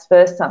and vice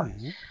versa.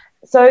 Mm-hmm.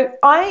 So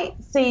I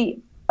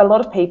see a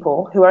lot of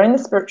people who are in the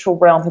spiritual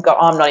realm who go,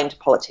 I'm not into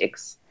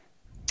politics,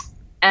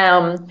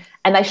 and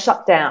they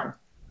shut down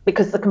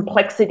because the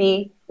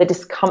complexity, the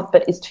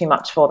discomfort is too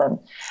much for them.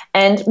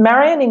 And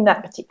Marianne, in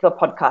that particular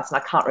podcast, and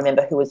I can't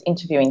remember who was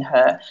interviewing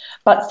her,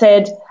 but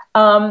said,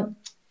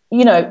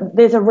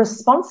 there's a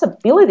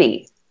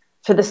responsibility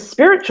for the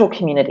spiritual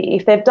community,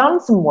 if they've done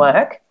some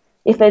work,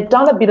 if they've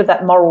done a bit of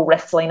that moral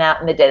wrestling out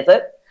in the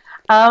desert,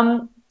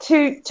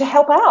 to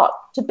help out,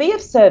 to be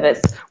of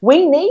service.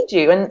 We need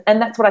you,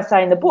 and that's what I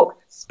say in the book.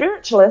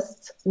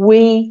 Spiritualists,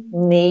 we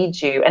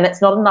need you, and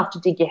it's not enough to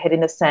dig your head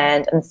in the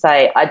sand and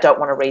say, I don't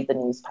want to read the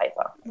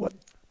newspaper. What?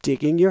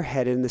 Digging your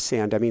head in the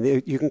sand. I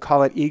mean, you can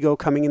call it ego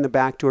coming in the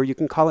back door. You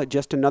can call it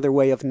just another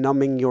way of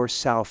numbing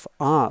yourself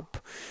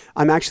up.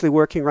 I'm actually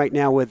working right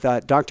now with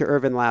Dr.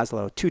 Irvin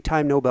Laszlo,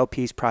 two-time Nobel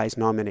Peace Prize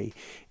nominee.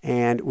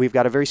 And we've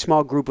got a very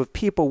small group of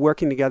people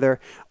working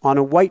together on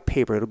a white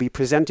paper. It'll be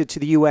presented to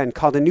the UN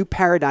called A New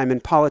Paradigm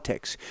in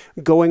Politics,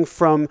 going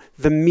from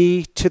the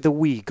me to the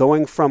we,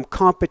 going from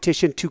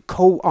competition to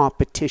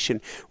co-opetition.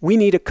 We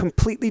need a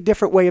completely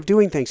different way of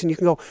doing things. And you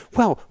can go,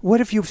 well, what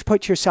if you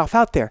put yourself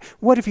out there?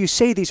 What if you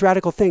say these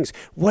radical things?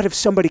 What if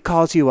somebody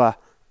calls you a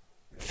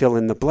fill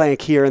in the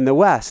blank here in the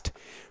West?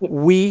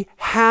 We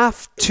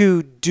have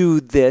to do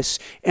this,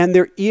 and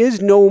there is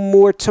no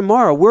more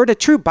tomorrow. We're at a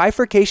true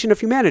bifurcation of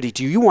humanity.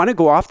 Do you want to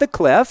go off the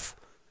cliff?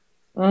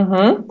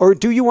 Mm-hmm. Or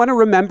do you want to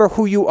remember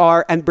who you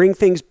are and bring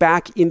things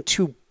back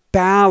into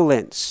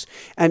balance?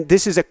 And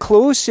this is a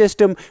closed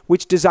system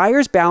which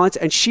desires balance,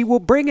 and she will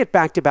bring it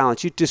back to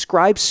balance. You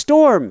describe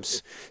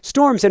storms.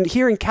 And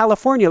here in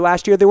California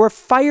last year, there were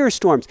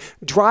firestorms,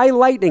 dry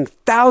lightning,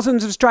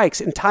 thousands of strikes,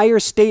 entire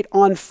state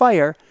on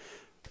fire.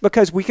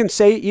 Because we can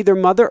say either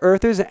Mother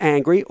Earth is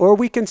angry, or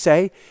we can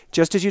say,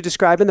 just as you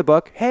describe in the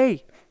book,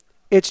 hey,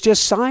 it's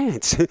just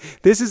science.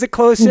 This is a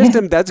closed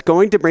system that's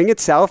going to bring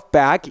itself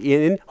back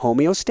in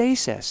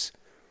homeostasis.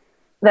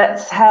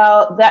 That's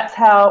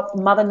how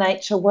Mother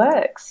Nature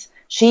works.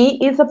 She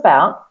is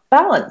about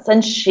balance,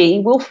 and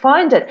she will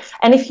find it.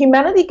 And if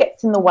humanity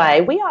gets in the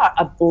way, we are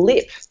a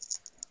blip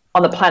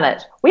on the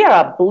planet. We are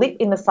a blip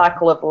in the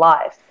cycle of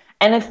life.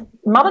 And if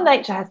Mother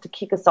Nature has to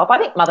kick us off, I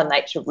think Mother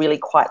Nature really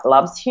quite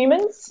loves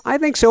humans. I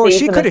think so.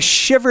 She could have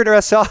shivered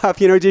us off,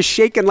 just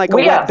shaken like a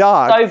wet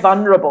dog. We are so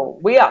vulnerable.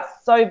 We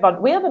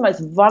are the most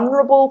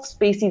vulnerable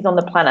species on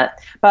the planet.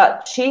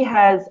 But she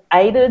has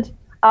aided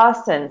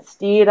us and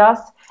steered us,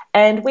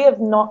 and we have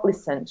not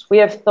listened. We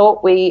have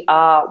thought we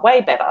are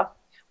way better.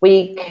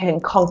 we can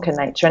conquer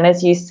nature. And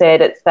as you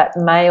said, it's that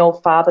male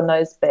father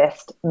knows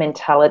best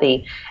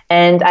mentality.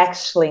 And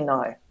actually,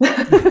 no.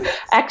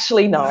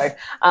 Actually, no.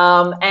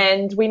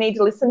 And we need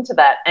to listen to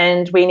that,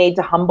 and we need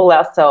to humble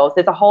ourselves.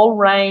 There's a whole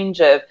range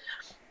of,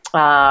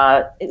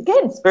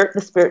 again,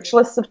 the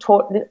spiritualists have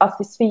taught us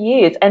this for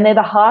years, and they're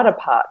the harder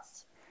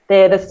parts.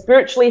 They're the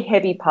spiritually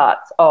heavy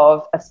parts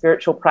of a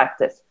spiritual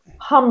practice.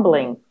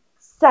 Humbling,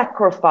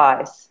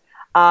 sacrifice,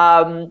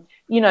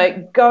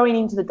 going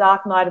into the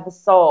dark night of the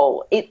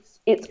soul.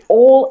 It's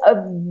all of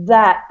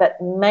that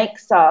that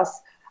makes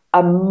us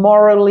a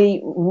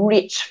morally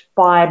rich,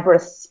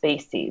 fibrous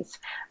species.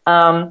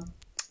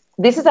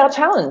 This is our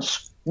challenge.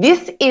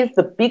 This is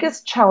the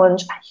biggest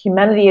challenge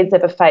humanity has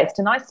ever faced.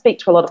 And I speak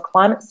to a lot of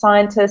climate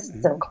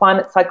scientists and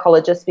climate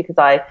psychologists because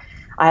I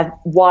have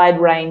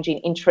wide-ranging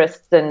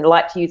interests and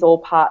like to use all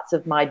parts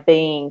of my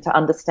being to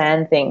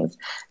understand things,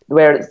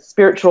 whether it's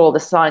spiritual or the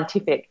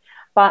scientific.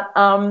 But,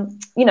 they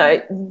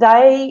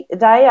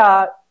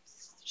are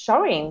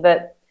showing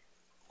that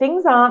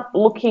things aren't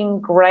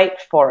looking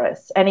great for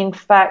us. And, in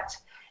fact,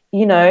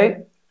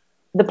 the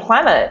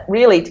planet,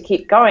 really, to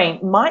keep going,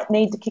 might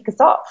need to kick us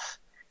off.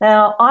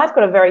 Now, I've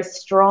got a very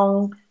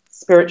strong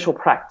spiritual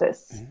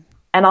practice.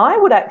 And I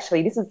would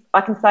actually,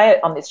 I can say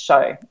it on this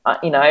show,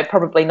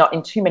 probably not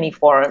in too many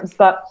forums,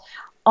 but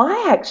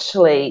I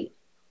actually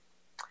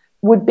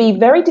would be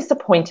very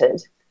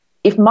disappointed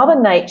if Mother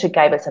Nature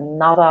gave us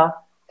another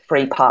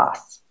free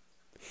pass,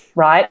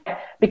 right?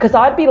 Because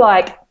I'd be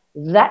like,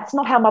 that's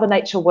not how Mother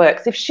Nature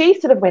works. If she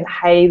sort of went,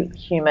 hey,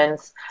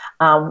 humans,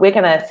 we're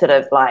going to sort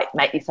of like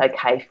make this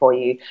okay for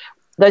you.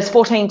 Those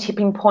 14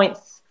 tipping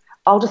points,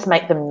 I'll just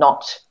make them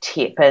not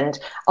tip. And,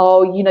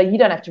 you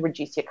don't have to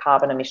reduce your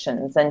carbon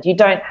emissions and you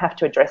don't have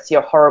to address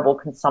your horrible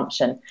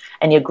consumption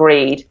and your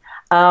greed.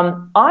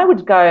 I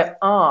would go,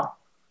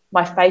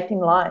 my faith in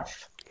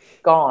life,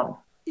 gone.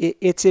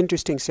 It's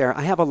interesting, Sarah.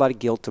 I have a lot of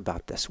guilt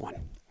about this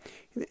one.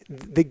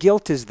 The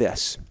guilt is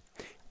this.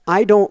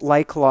 I don't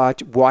like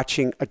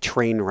watching a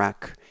train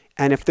wreck.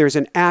 And if there's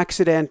an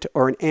accident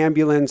or an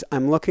ambulance,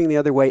 I'm looking the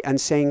other way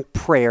and saying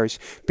prayers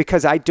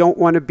because I don't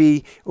want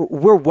to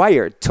we're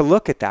wired to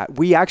look at that.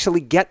 We actually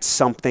get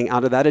something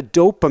out of that, a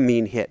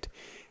dopamine hit.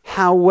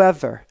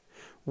 However,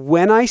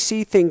 when I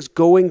see things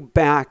going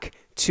back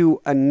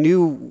to a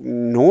new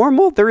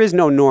normal, there is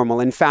no normal.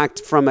 In fact,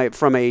 from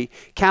a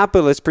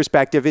capitalist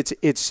perspective,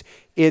 it's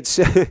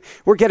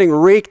we're getting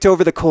raked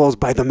over the coals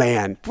by the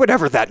man,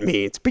 whatever that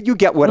means. But you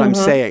get what I'm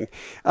saying,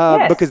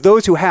 Yes. because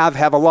those who have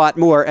a lot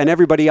more, and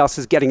everybody else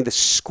is getting the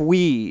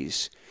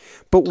squeeze.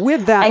 But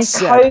with that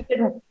said,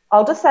 COVID,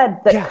 I'll just add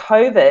that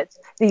COVID,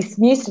 these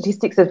new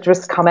statistics have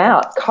just come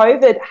out.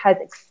 COVID has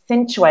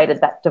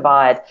accentuated that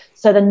divide.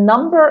 So the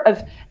number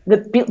of the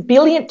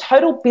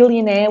total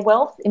billionaire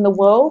wealth in the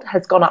world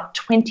has gone up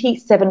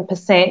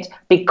 27%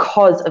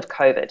 because of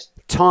COVID.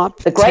 Top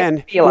the great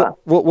 10. Healer.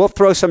 We'll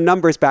throw some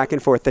numbers back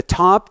and forth. The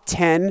top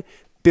 10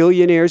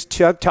 billionaires,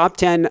 top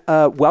 10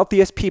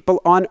 wealthiest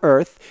people on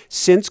earth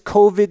since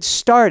COVID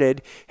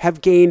started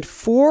have gained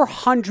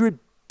 $400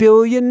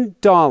 billion,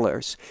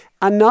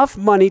 enough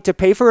money to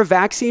pay for a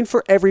vaccine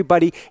for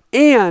everybody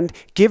and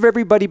give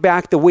everybody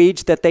back the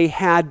wage that they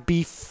had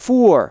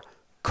before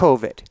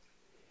COVID.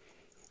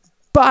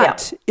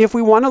 But if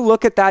we want to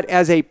look at that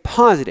as a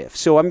positive,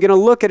 so I'm going to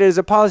look at it as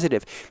a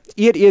positive,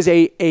 it is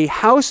a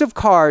house of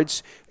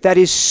cards that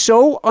is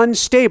so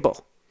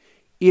unstable,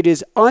 it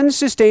is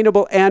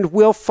unsustainable and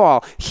will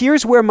fall.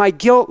 Here's where my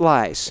guilt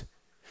lies.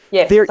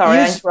 Yes,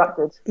 I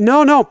interrupted.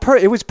 No,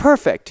 it was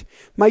perfect.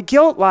 My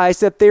guilt lies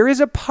that there is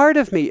a part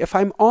of me, if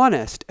I'm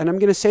honest, and I'm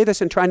going to say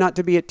this and try not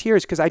to be at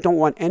tears because I don't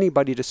want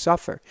anybody to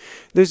suffer.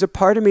 There's a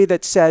part of me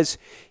that says,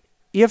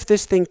 if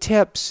this thing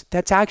tips,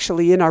 that's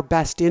actually in our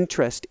best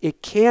interest.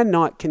 It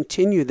cannot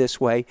continue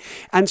this way.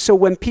 And so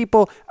when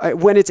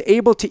when it's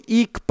able to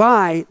eke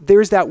by,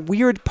 there's that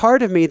weird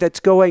part of me that's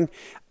going,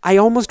 I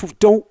almost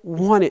don't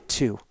want it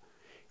to.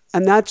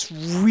 And that's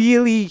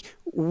really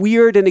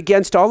weird and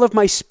against all of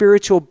my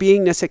spiritual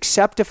beingness,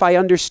 except if I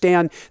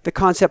understand the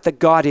concept that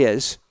God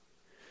is,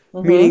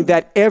 meaning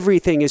that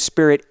everything is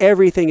spirit,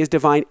 everything is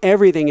divine,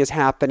 everything is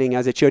happening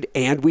as it should,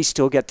 and we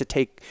still get to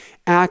take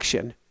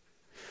action.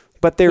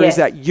 But there is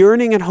that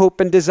yearning and hope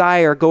and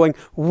desire going,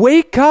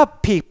 wake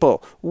up,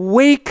 people,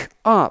 wake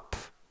up.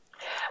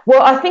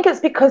 Well, I think it's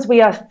because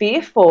we are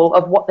fearful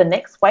of what the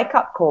next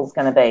wake-up call is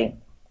going to be.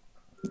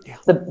 Yeah.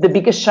 The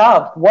bigger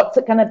shove, what's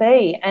it going to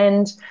be?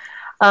 And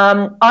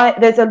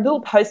there's a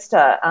little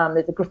poster,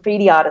 there's a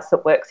graffiti artist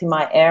that works in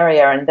my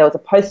area, and there was a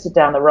poster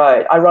down the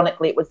road.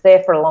 Ironically, it was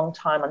there for a long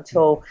time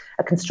until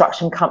a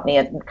construction company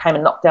came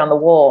and knocked down the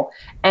wall.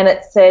 And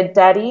it said,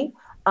 Daddy,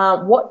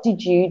 what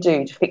did you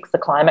do to fix the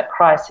climate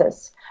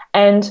crisis?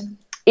 And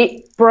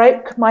it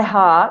broke my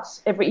heart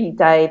every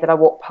day that I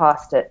walked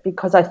past it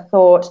because I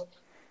thought,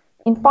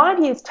 in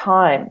 5 years'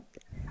 time,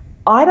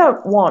 I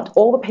don't want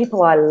all the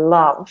people I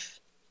love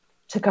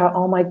to go,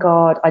 oh, my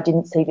God, I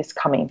didn't see this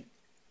coming.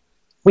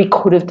 We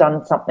could have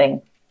done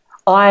something.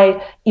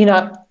 I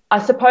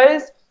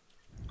suppose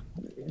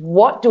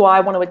what do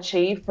I want to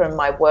achieve from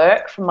my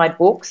work, from my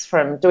books,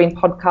 from doing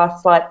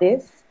podcasts like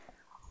this?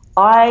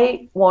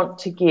 I want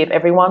to give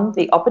everyone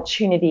the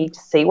opportunity to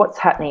see what's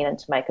happening and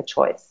to make a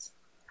choice.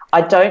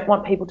 I don't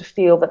want people to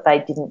feel that they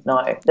didn't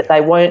know, that they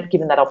weren't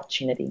given that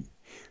opportunity.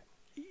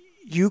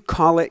 You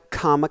call it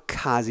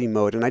kamikaze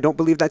mode, and I don't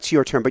believe that's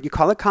your term, but you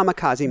call it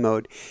kamikaze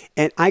mode,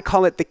 and I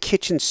call it the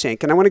kitchen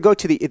sink. And I want to go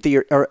to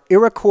the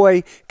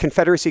Iroquois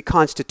Confederacy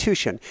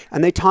Constitution,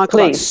 and they talk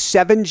about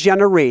 7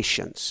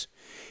 generations.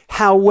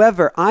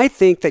 However, I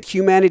think that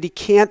humanity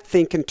can't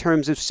think in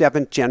terms of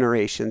 7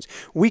 generations.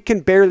 We can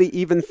barely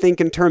even think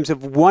in terms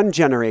of 1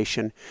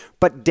 generation.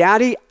 But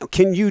Daddy,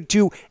 can you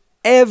do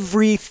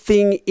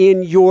everything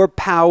in your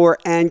power,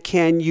 and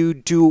can you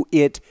do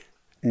it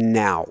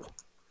now?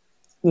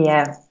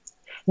 Yeah.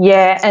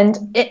 Yeah. And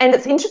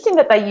it's interesting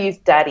that they use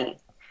daddy,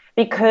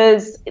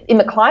 because in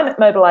the climate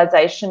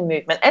mobilization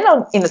movement and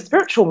in the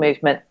spiritual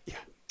movement,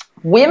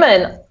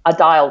 women are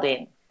dialed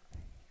in.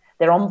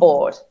 They're on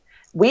board.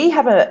 We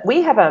have a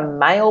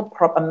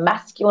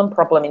masculine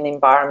problem in the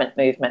environment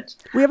movement.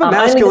 We have a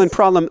masculine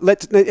problem.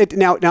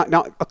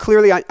 Now,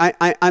 clearly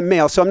I'm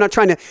male, so I'm not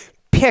trying to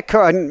pick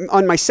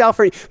on myself,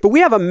 but we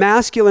have a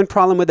masculine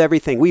problem with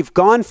everything. We've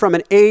gone from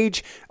an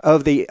age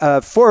of the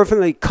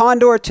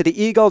condor to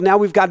the eagle. Now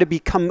we've got to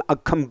become a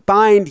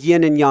combined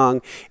yin and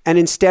yang, and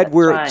instead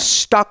we're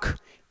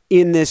stuck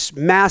in this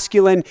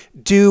masculine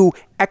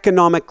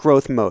economic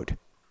growth mode.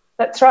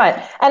 That's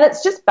right. And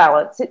it's just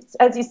balance. It's,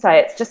 as you say,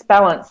 it's just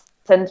balance.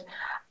 And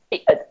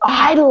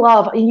I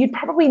love, you'd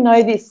probably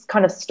know this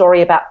kind of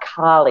story about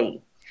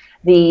Kali,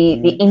 the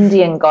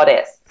Indian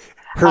goddess.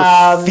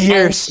 Her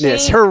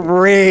fierceness, her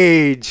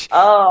rage.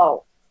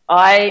 Kali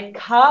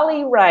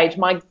rage.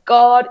 My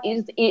God,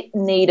 is it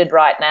needed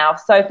right now?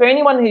 So for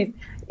anyone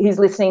who's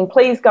listening,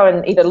 please go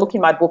and either look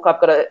in my book.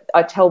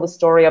 I tell the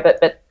story of it,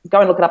 but go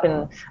and look it up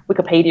in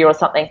Wikipedia or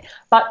something.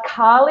 But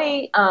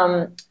Kali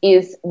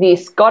is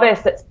this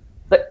goddess that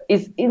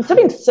is sort of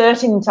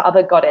inserted into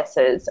other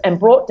goddesses and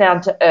brought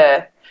down to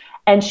earth.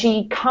 And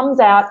she comes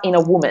out in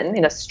a woman,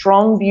 in a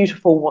strong,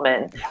 beautiful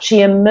woman.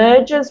 She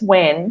emerges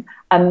when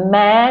a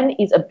man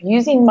is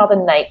abusing Mother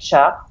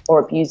Nature or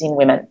abusing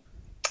women.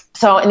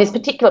 So in this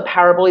particular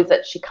parable is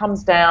that she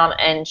comes down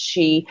and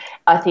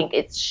I think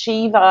it's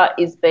Shiva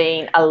is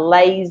being a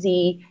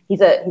lazy,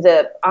 he's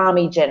a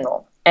army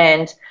general,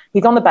 and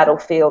he's on the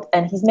battlefield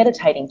and he's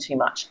meditating too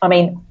much. I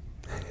mean,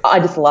 I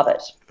just love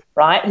it,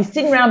 right? He's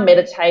sitting around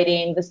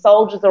meditating. The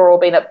soldiers are all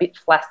being a bit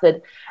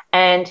flaccid.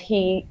 And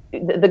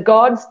the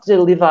gods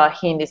deliver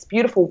him this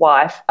beautiful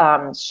wife,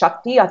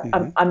 Shakti.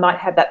 I might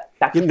have that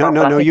back.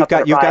 No, you've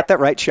got that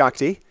right,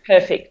 Shakti.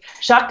 Perfect.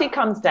 Shakti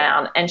comes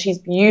down and she's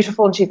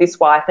beautiful and she's this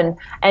wife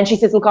and she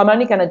says, look, I'm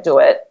only going to do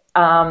it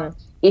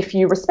if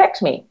you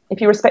respect me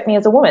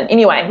as a woman.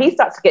 Anyway, he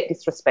starts to get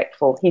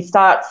disrespectful. He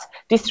starts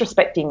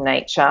disrespecting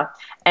nature.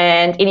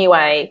 And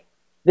anyway,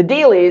 the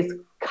deal is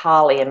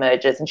Kali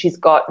emerges and she's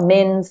got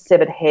men's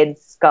severed head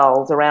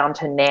skulls around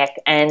her neck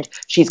and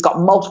she's got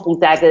multiple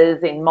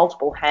daggers in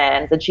multiple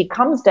hands, and she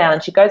comes down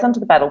and she goes onto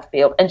the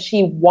battlefield and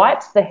she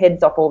wipes the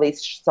heads off all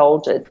these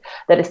soldiers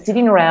that are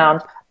sitting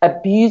around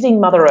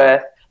abusing Mother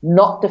Earth,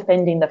 not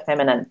defending the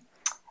feminine.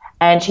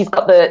 And she's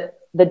got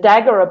the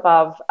dagger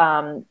above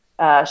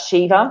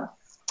Shiva,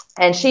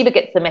 and Shiva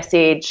gets the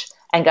message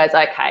and goes,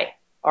 okay,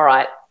 all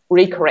right,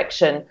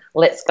 recorrection,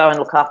 let's go and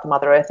look after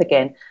Mother Earth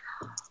again.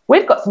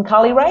 We've got some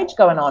Kali rage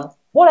going on.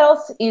 What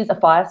else is a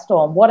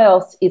firestorm? What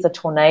else is a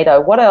tornado?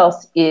 What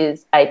else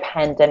is a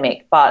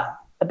pandemic? But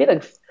a bit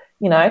of,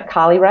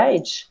 Kali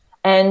rage.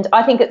 And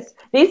I think it's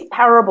these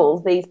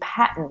parables, these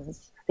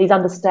patterns, these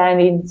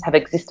understandings have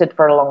existed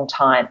for a long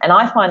time. And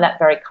I find that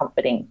very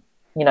comforting,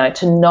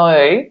 to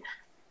know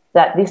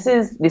that this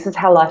is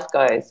how life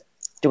goes.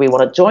 Do we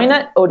want to join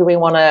it or do we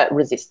want to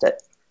resist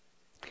it?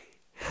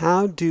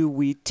 How do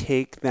we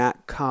take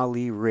that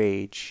Kali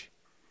rage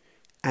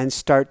and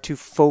start to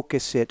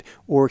focus it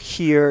or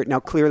hear? Now,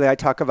 clearly I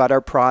talk about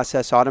our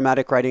process,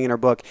 automatic writing in our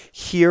book,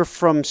 hear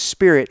from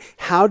spirit.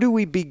 How do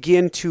we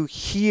begin to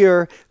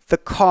hear the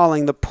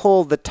calling, the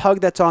pull, the tug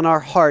that's on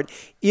our heart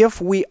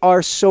if we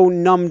are so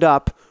numbed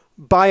up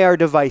by our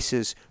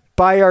devices,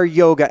 by our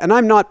yoga? And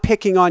I'm not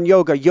picking on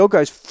yoga. Yoga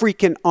is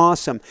freaking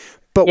awesome.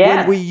 But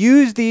when we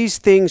use these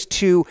things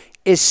to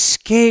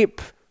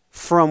escape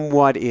from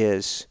what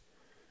is,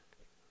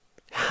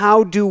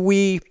 how do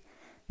we,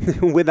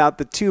 without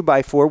the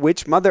 2x4,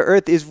 which Mother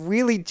Earth is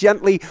really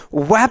gently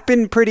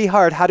whapping pretty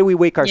hard, how do we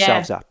wake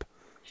ourselves up?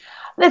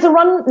 There's a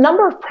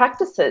number of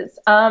practices.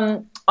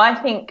 I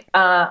think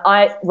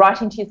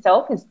writing to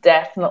yourself is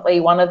definitely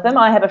one of them.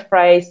 I have a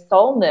phrase,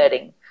 soul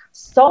nerding.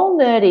 Soul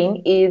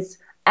nerding is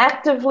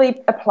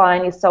actively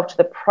applying yourself to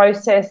the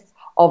process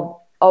of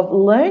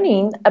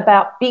learning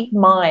about big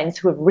minds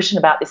who have written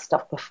about this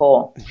stuff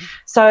before. Mm-hmm.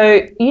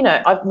 So,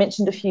 I've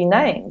mentioned a few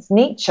names.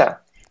 Nietzsche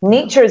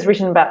has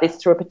written about this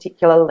through a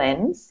particular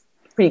lens,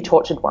 pretty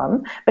tortured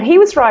one, but he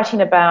was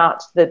writing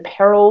about the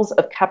perils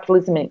of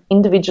capitalism and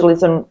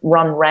individualism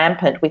run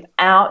rampant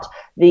without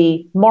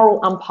the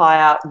moral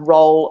umpire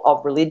role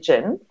of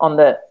religion on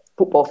the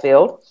football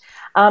field,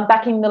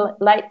 back in the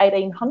late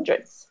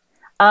 1800s.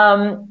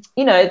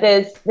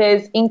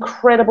 There's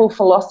incredible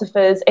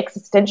philosophers,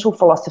 existential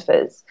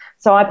philosophers.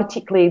 So I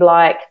particularly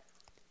like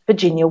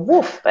Virginia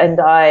Woolf and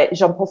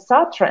Jean-Paul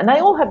Sartre, and they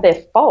all have their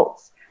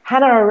faults.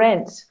 Hannah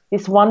Arendt,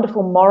 this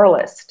wonderful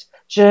moralist,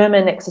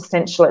 German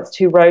existentialist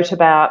who wrote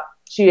about,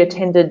 she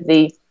attended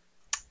the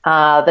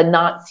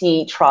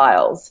Nazi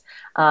trials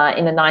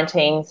in the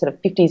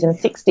 1950s and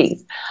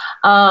 60s.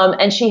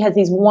 And she has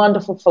these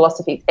wonderful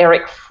philosophies,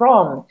 Erich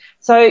Fromm.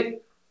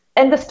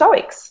 And the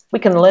Stoics. We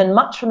can learn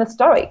much from the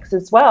Stoics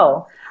as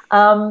well.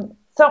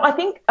 So I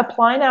think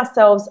applying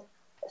ourselves,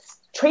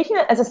 treating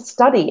it as a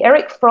study.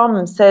 Erich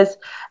Fromm says,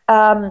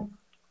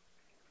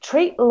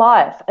 treat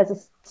life as a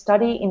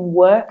study in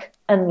work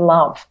and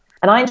love.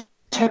 And I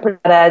interpret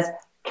that as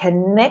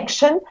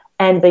connection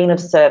and being of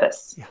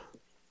service. Yeah.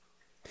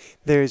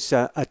 There's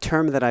a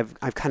term that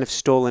I've kind of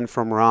stolen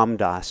from Ram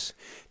Dass,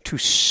 to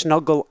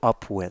snuggle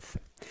up with.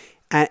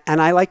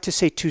 And I like to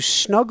say to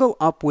snuggle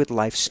up with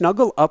life,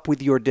 snuggle up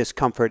with your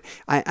discomfort.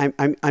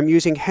 I'm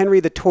using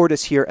Henry the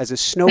Tortoise here as a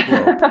snow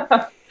globe.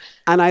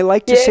 And I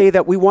like to say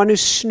that we want to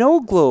snow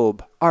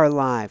globe our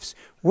lives.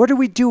 What are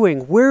we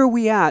doing? Where are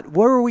we at?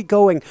 Where are we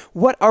going?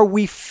 What are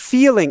we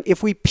feeling?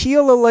 If we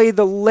peel away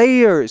the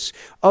layers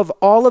of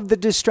all of the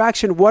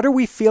distraction, what are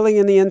we feeling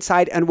in the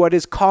inside, and what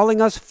is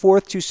calling us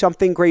forth to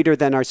something greater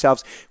than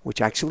ourselves,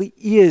 which actually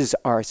is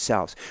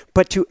ourselves?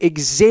 But to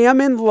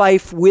examine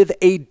life with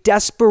a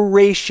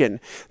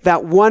desperation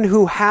that one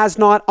who has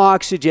not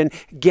oxygen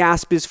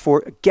gasps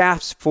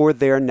for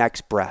their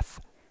next breath.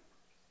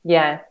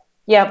 Yeah.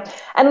 Yeah.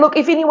 And look,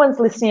 if anyone's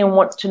listening and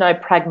wants to know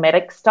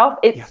pragmatic stuff,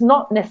 it's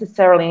not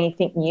necessarily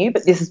anything new,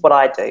 but this is what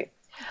I do.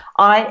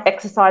 I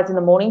exercise in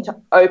the morning to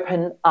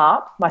open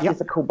up my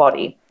physical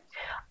body.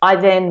 I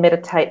then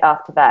meditate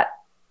after that.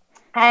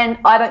 And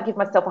I don't give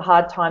myself a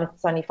hard time if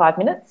it's only 5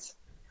 minutes.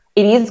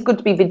 It is good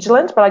to be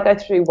vigilant, but I go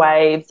through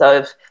waves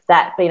of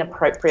that being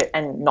appropriate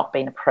and not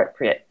being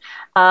appropriate.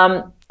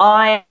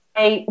 I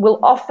will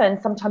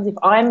often, sometimes if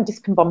I'm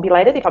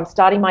discombobulated, if I'm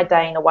starting my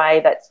day in a way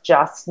that's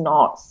just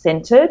not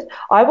centered,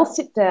 I will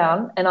sit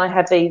down and I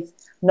have these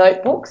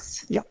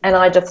notebooks and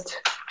I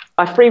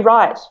free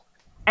write.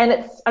 And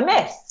it's a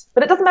mess,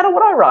 but it doesn't matter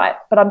what I write,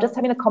 but I'm just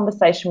having a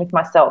conversation with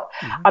myself.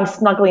 I'm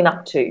snuggling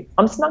up to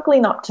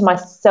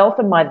myself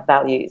and my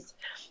values.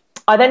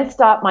 I then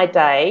start my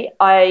day.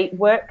 I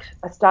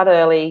start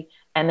early,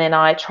 and then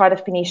I try to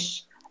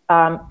finish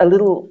a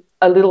little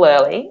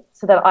early,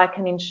 so that I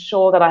can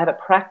ensure that I have a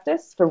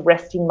practice for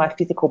resting my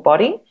physical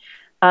body.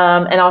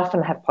 And I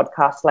often have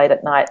podcasts late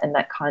at night and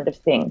that kind of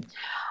thing.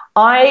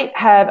 I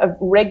have a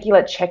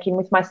regular check-in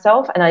with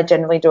myself, and I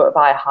generally do it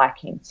via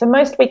hiking. So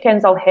most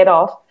weekends I'll head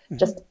off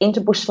just into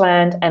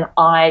bushland and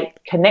I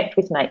connect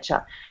with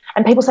nature.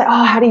 And people say,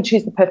 oh, how do you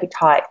choose the perfect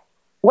hike?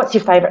 What's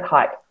your favourite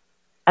hike?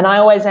 And I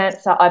always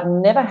answer, I've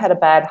never had a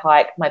bad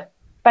hike. My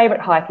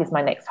favourite hike is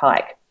my next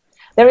hike.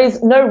 There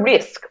is no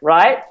risk,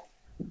 right?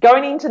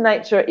 Going into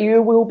nature,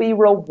 you will be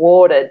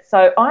rewarded.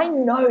 So I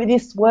know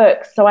this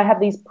works. So I have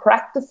these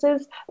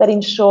practices that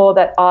ensure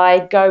that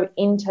I go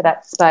into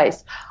that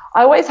space.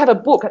 I always have a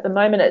book. At the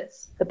moment,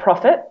 it's The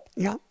Prophet.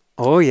 Yeah.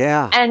 Oh,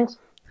 yeah.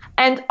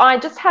 And I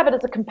just have it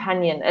as a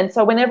companion. And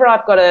so whenever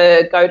I've got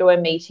to go to a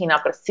meeting,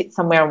 I've got to sit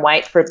somewhere and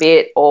wait for a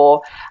bit,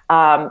 or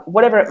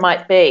whatever it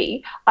might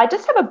be, I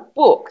just have a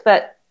book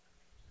that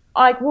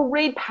I will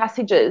read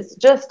passages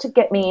just to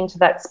get me into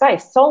that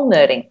space. Soul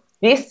nerding.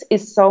 This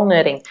is soul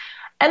nerding.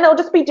 And there'll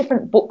just be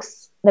different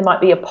books. There might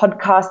be a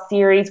podcast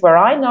series where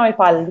I know if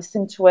I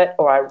listen to it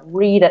or I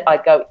read it, I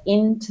go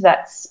into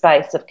that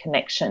space of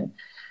connection.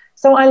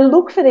 So I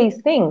look for these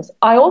things.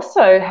 I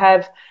also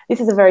have, this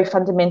is a very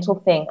fundamental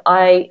thing.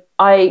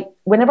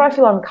 Whenever I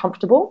feel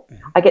uncomfortable,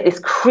 I get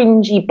this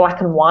cringy black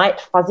and white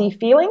fuzzy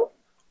feeling.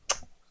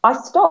 I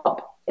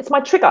stop. It's my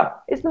trigger.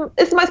 It's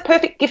the most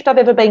perfect gift I've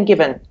ever been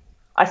given.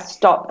 I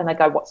stop and I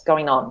go, what's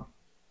going on?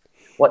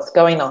 What's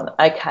going on?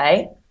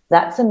 Okay.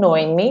 That's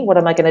annoying me. What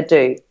am I going to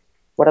do?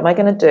 What am I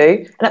going to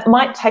do? And it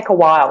might take a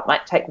while. It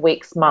might take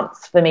weeks,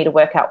 months for me to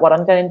work out what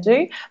I'm going to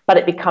do, but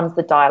it becomes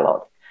the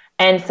dialogue.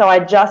 And so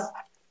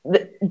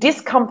the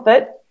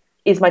discomfort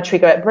is my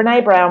trigger.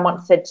 Brene Brown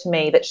once said to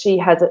me that she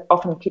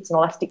often keeps an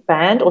elastic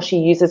band, or she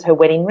uses her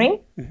wedding ring.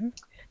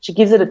 She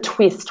gives it a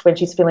twist when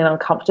she's feeling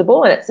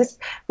uncomfortable. And it's this,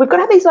 we've got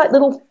to have these like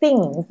little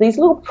things, these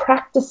little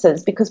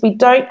practices, because we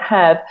don't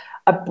have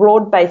a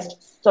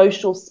broad-based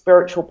social,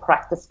 spiritual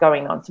practice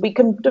going on. So we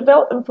can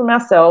develop them from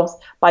ourselves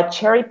by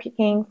cherry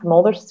picking from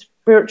all the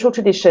spiritual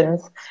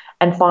traditions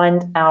and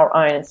find our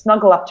own and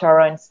snuggle up to our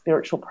own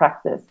spiritual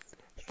practice.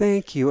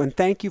 Thank you. And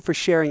thank you for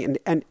sharing.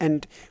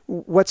 And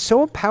what's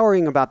so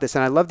empowering about this,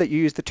 and I love that you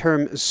use the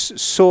term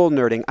soul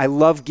nerding. I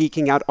love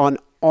geeking out on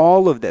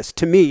all of this.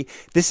 To me,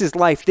 this is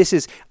life.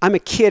 I'm a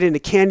kid in a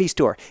candy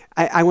store.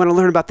 I want to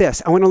learn about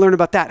this. I want to learn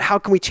about that. How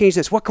can we change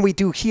this? What can we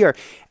do here?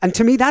 And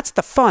to me, that's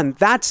the fun.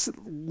 That's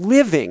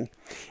living.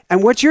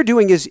 And what you're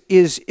doing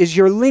is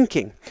you're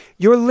linking.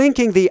 You're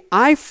linking the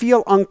I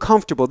feel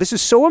uncomfortable. This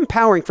is so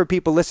empowering for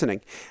people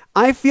listening.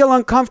 I feel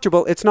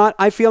uncomfortable. It's not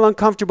I feel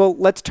uncomfortable.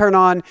 Let's turn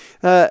on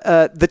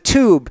the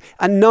tube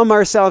and numb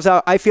ourselves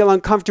out. I feel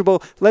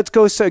uncomfortable. Let's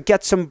go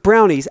get some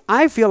brownies.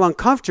 I feel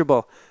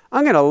uncomfortable.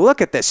 I'm going to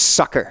look at this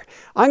sucker.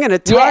 I'm going to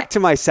talk to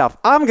myself.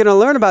 I'm going to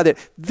learn about it.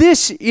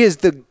 This is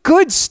the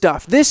good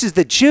stuff. This is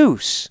the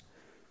juice.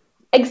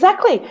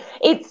 Exactly.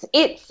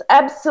 It's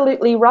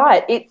absolutely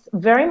right. It's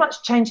very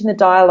much changing the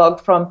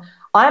dialogue from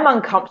I'm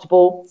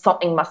uncomfortable,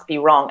 something must be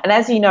wrong. And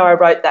as you know, I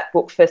wrote that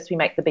book, First We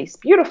Make the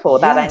Beast Beautiful,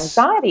 about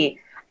anxiety.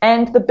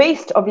 And the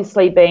beast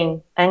obviously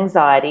being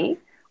anxiety.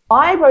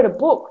 I wrote a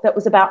book that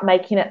was about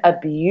making it a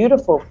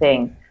beautiful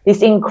thing,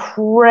 this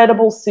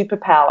incredible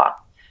superpower.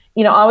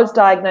 You know, I was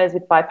diagnosed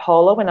with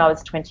bipolar when I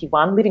was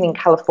 21, living in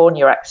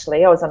California,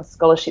 actually. I was on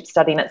scholarship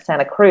studying at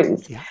Santa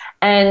Cruz. Yeah.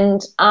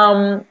 And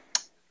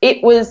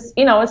it was,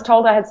 you know, I was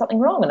told I had something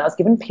wrong and I was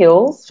given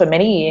pills for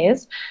many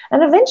years.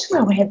 And eventually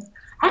I went,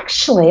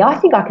 actually, I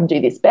think I can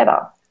do this better.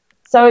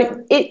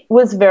 So it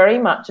was very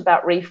much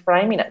about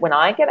reframing it. When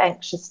I get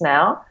anxious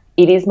now,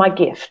 it is my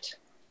gift.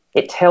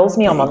 It tells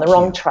me I'm on the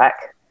wrong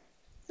track.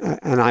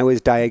 And I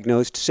was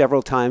diagnosed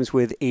several times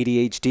with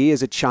ADHD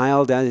as a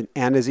child and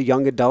as a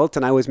young adult,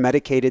 and I was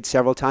medicated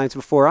several times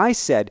before I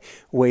said,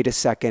 wait a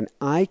second,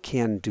 I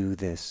can do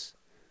this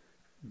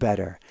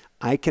better.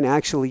 I can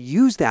actually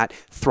use that.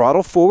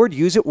 Throttle forward,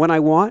 use it when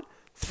I want.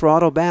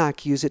 Throttle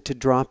back, use it to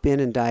drop in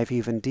and dive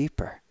even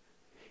deeper.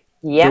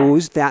 Yeah.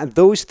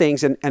 Those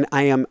things, and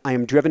I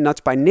am driven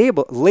nuts by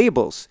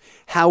labels.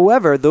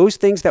 However, those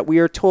things that we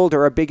are told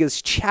are our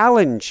biggest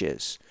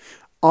challenges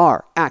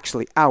are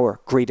actually our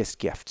greatest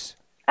gifts.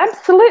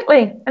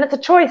 Absolutely. And it's a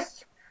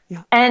choice.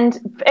 Yeah. And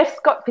F.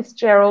 Scott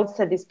Fitzgerald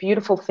said this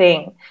beautiful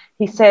thing.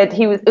 He said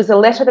it was a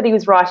letter that he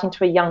was writing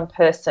to a young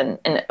person,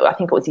 and I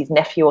think it was his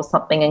nephew or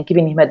something, and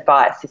giving him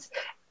advice. This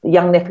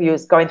young nephew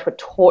was going through a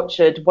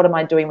tortured, what am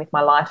I doing with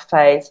my life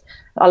phase.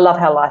 I love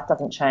how life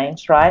doesn't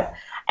change, right?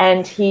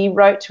 And he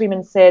wrote to him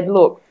and said,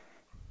 look,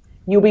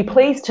 you'll be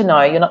pleased to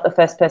know you're not the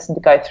first person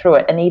to go through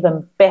it. And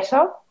even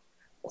better,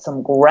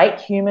 some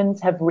great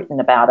humans have written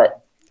about it.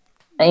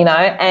 You know,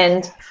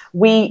 and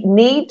we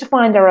need to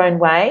find our own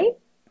way.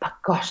 But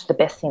gosh, the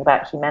best thing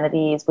about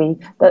humanity is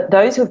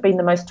those who have been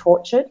the most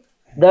tortured,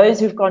 those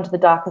who've gone to the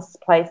darkest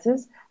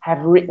places, have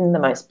written the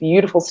most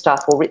beautiful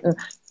stuff or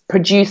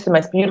produced the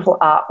most beautiful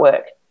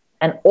artwork.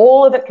 And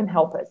all of it can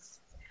help us.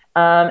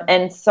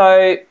 And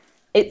so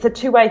it's a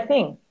two-way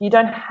thing. You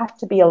don't have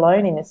to be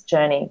alone in this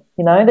journey.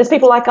 You know, there's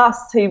people like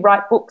us who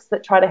write books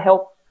that try to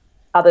help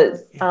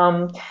others.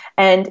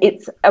 And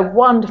it's a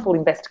wonderful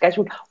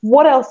investigation.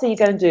 What else are you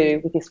going to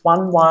do with this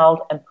one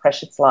wild and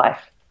precious life?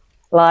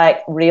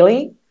 Like,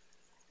 really?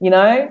 You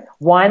know,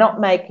 why not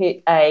make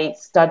it a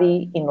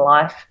study in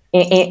life,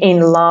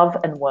 in love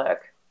and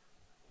work?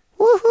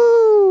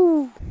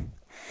 Woohoo!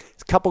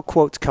 There's a couple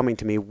quotes coming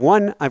to me.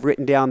 One I've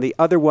written down. The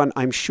other one,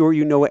 I'm sure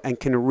you know it and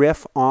can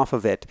riff off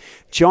of it.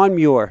 John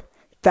Muir.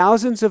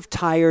 Thousands of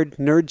tired,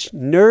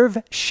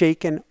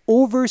 nerve-shaken,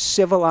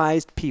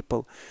 over-civilized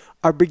people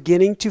are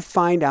beginning to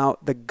find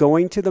out that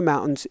going to the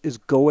mountains is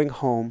going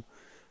home,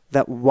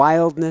 that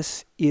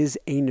wildness is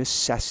a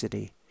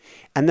necessity.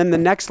 And then the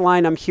next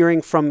line I'm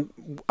hearing from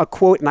a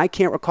quote, and I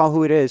can't recall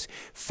who it is,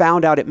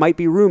 found out, it might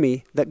be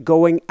Rumi, that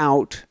going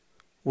out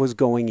was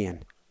going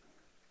in.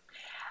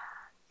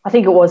 I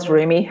think it was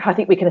Rumi. I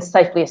think we can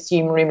safely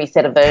assume Rumi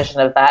said a version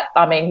of that.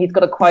 I mean, he's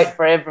got a quote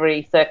for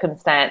every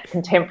circumstance,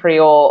 contemporary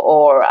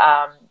or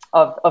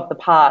of the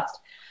past.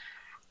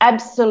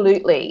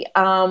 Absolutely.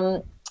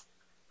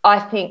 I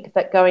think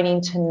that going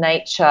into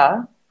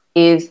nature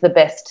is the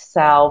best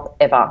salve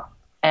ever.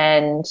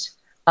 And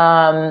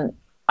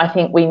I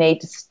think we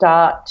need to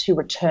start to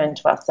return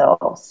to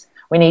ourselves.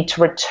 We need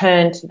to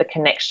return to the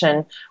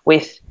connection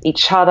with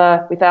each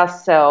other, with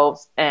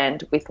ourselves,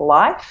 and with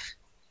life.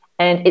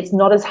 And it's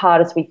not as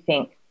hard as we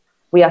think.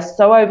 We are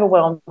so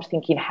overwhelmed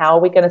thinking, how are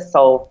we going to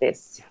solve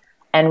this?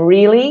 And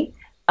really,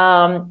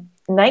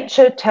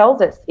 nature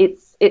tells us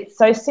it's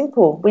so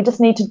simple. We just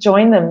need to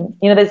join them.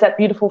 You know, there's that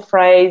beautiful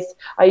phrase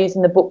I use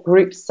in the book,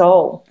 group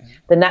soul.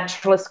 The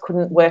naturalists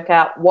couldn't work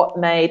out what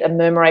made a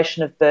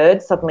murmuration of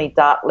birds suddenly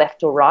dart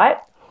left or right.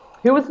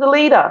 Who was the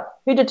leader?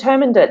 Who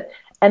determined it?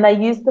 And they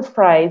used the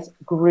phrase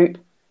group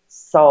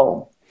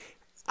soul.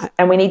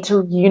 And we need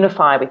to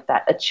unify with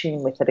that,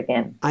 attune with it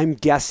again. I'm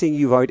guessing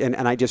you wrote, and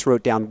I just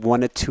wrote down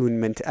one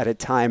attunement at a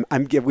time,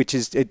 which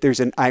is, there's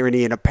an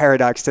irony and a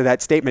paradox to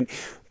that statement.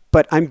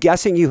 But I'm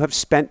guessing you have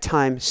spent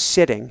time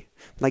sitting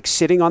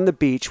on the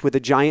beach with a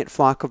giant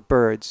flock of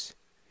birds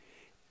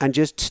and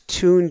just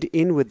tuned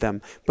in with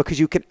them, because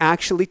you can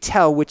actually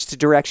tell which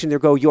direction they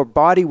go. Your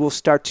body will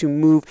start to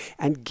move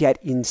and get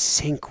in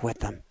sync with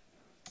them.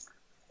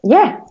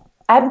 Yeah,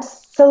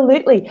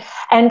 Absolutely.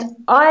 And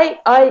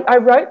I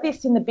wrote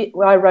this in the bit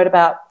where I wrote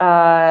about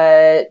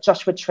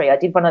Joshua Tree. I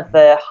did one of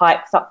the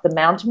hikes up the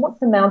mountain. What's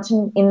the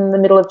mountain in the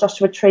middle of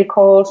Joshua Tree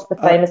called? The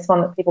famous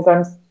one that people go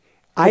and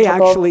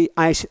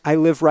I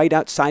live right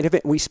outside of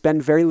it, and we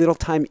spend very little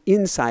time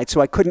inside, so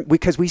I couldn't,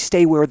 because we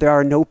stay where there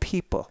are no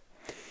people.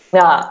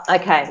 Ah,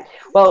 okay.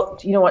 Well,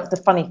 you know what the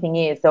funny thing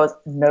is? There was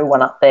no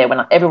one up there. When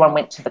everyone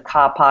went to the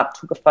car park,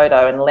 took a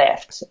photo and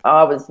left,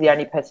 I was the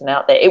only person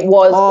out there. It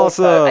was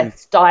also a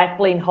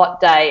stifling hot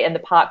day, and the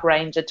park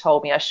ranger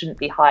told me I shouldn't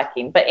be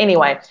hiking. But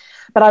anyway,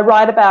 but I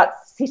write about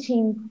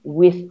sitting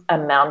with a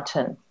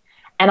mountain.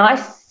 And I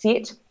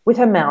sit with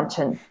a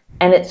mountain,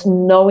 and its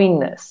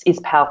knowingness is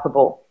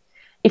palpable.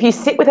 If you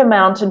sit with a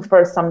mountain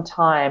for some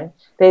time,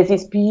 there's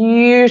this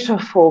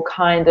beautiful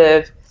kind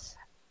of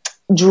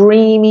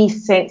dreamy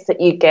sense that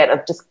you get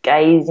of just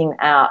gazing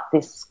out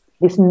this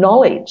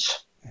knowledge.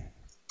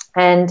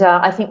 And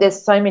I think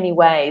there's so many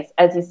ways,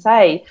 as you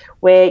say,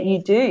 where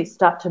you do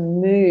start to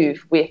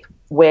move with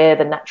where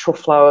the natural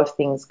flow of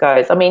things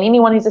goes. I mean,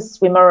 anyone who's a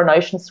swimmer, an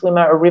ocean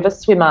swimmer, a river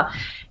swimmer,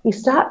 you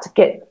start to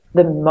get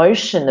the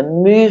motion, the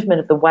movement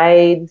of the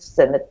waves,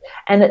 and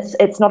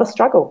it's not a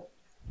struggle.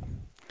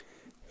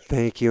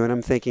 Thank you. And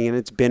I'm thinking, and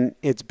it's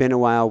been a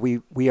while.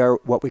 We are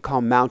what we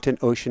call mountain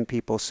ocean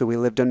people. So we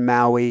lived on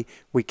Maui.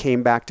 We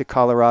came back to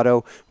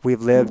Colorado.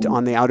 We've lived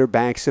on the outer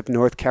banks of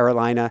North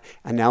Carolina,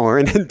 and now we're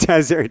in the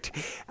desert.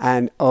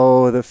 And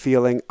the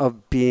feeling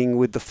of being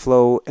with the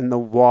flow in the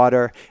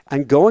water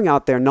and going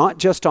out there, not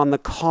just on the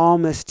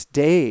calmest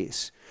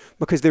days,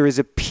 because there is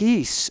a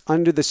peace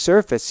under the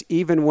surface,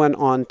 even when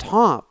on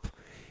top.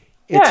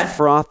 It's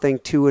frothing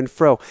to and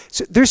fro.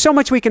 So there's so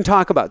much we can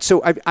talk about. So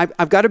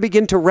I've got to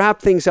begin to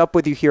wrap things up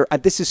with you here.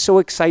 This is so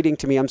exciting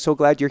to me. I'm so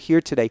glad you're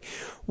here today.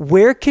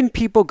 Where can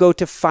people go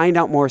to find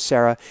out more,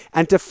 Sarah,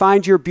 and to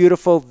find your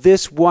beautiful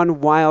This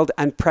One Wild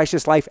and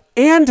Precious Life,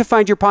 and to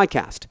find your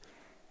podcast?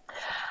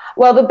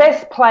 Well, the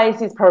best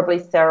place is probably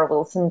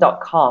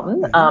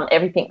sarahwilson.com.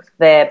 Everything's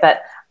there.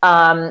 But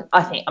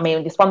I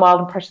mean, This One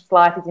Wild and Precious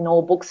Life is in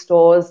all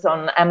bookstores,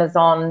 on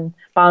Amazon,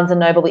 Barnes &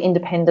 Noble, the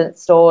independent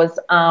stores.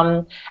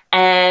 And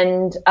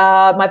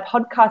my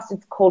podcast is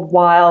called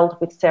Wild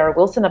with Sarah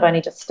Wilson. I've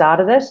only just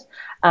started it.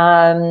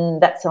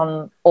 That's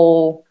on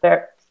all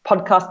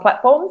podcast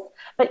platforms.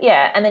 But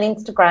yeah, and then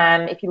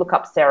Instagram, if you look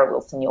up Sarah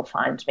Wilson, you'll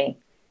find me.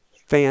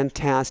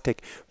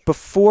 Fantastic.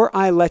 Before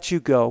I let you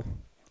go,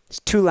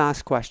 two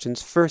last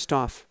questions. First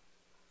off,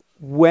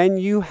 when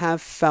you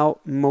have felt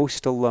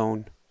most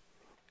alone,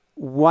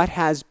 what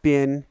has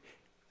been,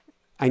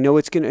 I know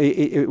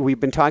we've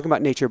been talking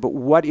about nature, but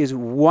what is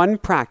one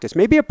practice,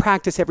 maybe a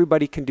practice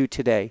everybody can do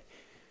today,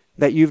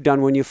 that you've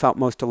done when you felt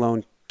most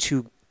alone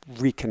to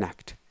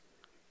reconnect?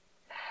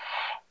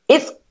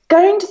 It's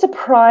going to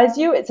surprise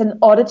you. It's an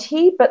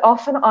oddity, but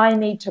often I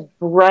need to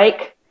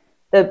break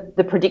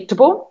the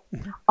predictable.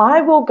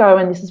 I will go,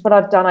 and this is what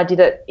I've done. I did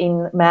it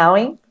in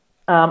Maui.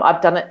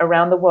 I've done it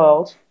around the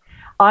world.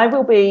 I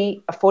will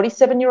be a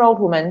 47-year-old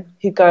woman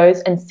who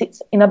goes and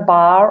sits in a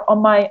bar on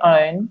my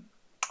own.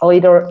 I'll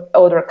either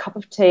order a cup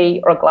of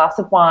tea or a glass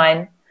of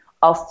wine.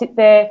 I'll sit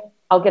there.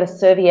 I'll get a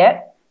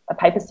serviette, a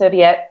paper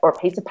serviette or a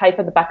piece of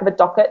paper, the back of a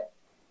docket,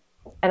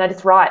 and I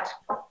just write.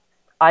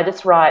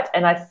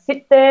 And I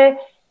sit there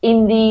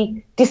in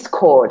the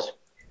discord.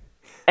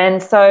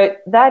 And so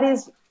that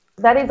is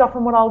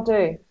often what I'll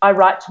do. I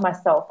write to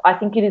myself. I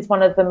think it is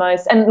one of the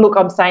most, and look,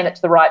 I'm saying it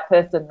to the right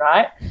person,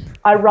 right?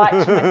 I write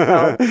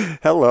to myself.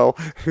 Hello.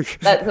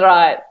 That's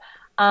right.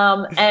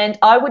 And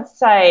I would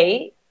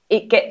say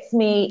it gets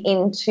me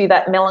into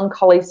that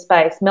melancholy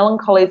space.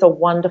 Melancholy is a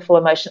wonderful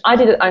emotion. I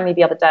did it only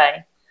the other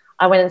day.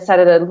 I went and sat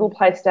at a little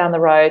place down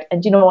the road,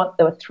 and do you know what?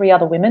 There were 3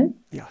 other women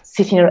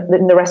sitting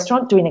in the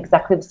restaurant doing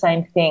exactly the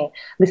same thing.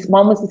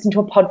 One was listening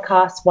to a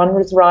podcast, one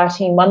was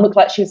writing, one looked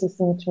like she was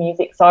listening to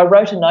music. So I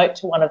wrote a note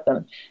to one of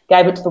them,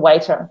 gave it to the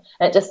waiter,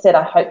 and it just said,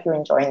 "I hope you're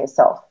enjoying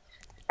yourself."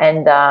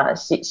 And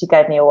she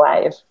gave me a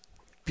wave.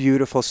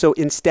 Beautiful. So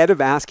instead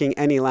of asking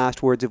any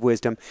last words of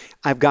wisdom,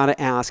 I've got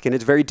to ask, and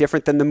it's very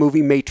different than the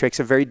movie Matrix,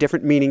 a very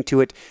different meaning to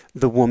it,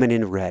 the woman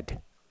in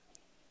red.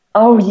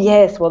 Oh,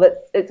 yes. Well,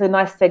 it's a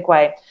nice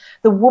segue.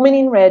 The woman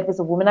in red was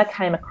a woman I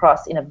came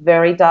across in a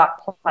very dark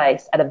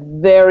place at a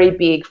very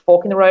big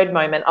fork in the road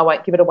moment. I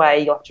won't give it away.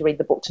 You'll have to read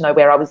the book to know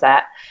where I was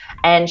at.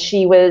 And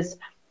she was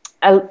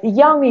a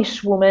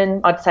youngish woman,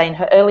 I'd say in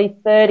her early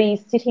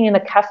 30s, sitting in a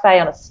cafe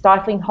on a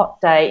stifling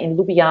hot day in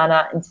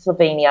Ljubljana in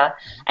Slovenia.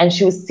 And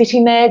she was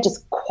sitting there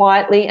just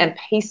quietly and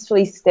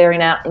peacefully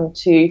staring out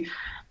into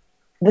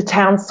the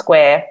town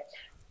square.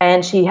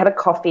 And she had a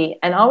coffee,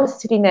 and I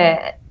was sitting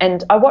there,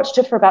 and I watched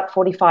her for about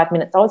 45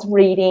 minutes. I was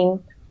reading,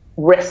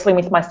 wrestling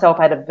with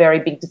myself. I had a very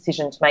big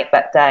decision to make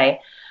that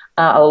day,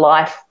 a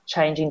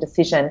life-changing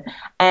decision.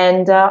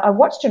 And I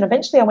watched her, and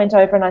eventually I went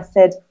over and I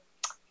said,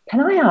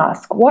 "Can I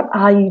ask, what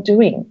are you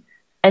doing?"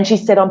 And she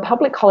said, "On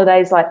public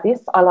holidays like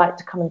this, I like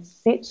to come and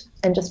sit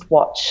and just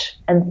watch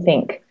and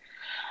think."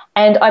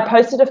 And I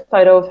posted a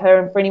photo of her,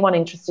 and for anyone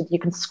interested, you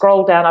can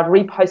scroll down. I've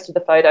reposted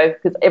the photo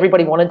because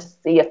everybody wanted to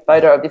see a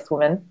photo of this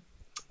woman.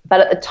 But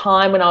at the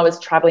time when I was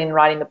traveling and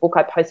writing the book,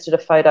 I posted a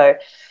photo,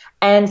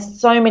 and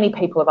so many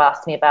people have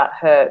asked me about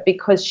her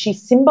because she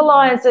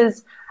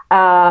symbolizes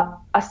a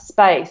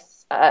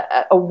space,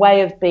 a way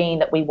of being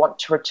that we want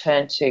to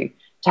return to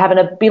have an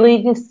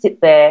ability to sit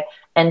there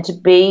and to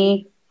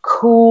be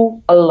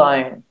cool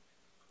alone.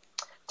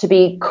 To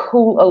be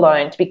cool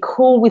alone, to be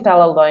cool with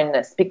our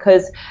aloneness,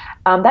 because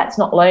that's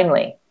not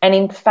lonely. And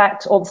in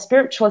fact, all the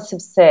spiritualists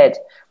have said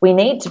we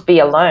need to be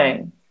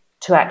alone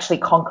to actually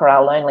conquer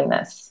our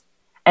loneliness.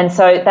 And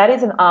so that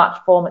is an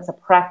art form, it's a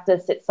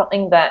practice, it's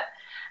something that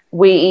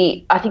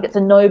I think it's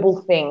a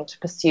noble thing to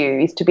pursue,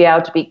 is to be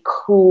able to be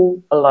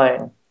cool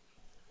alone.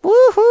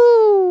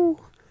 Woohoo!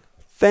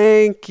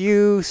 Thank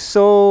you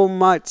so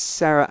much,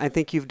 Sarah. I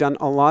think you've done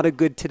a lot of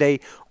good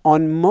today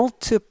on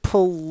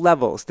multiple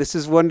levels. This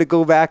is one to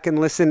go back and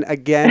listen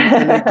again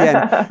and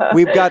again.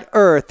 We've got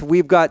earth,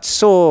 we've got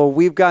soul,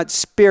 we've got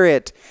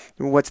spirit.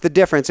 What's the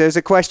difference? There's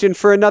a question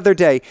for another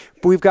day.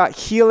 We've got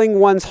healing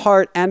one's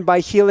heart, and by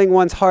healing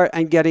one's heart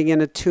and getting in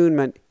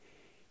attunement,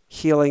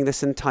 healing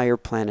this entire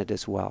planet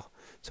as well.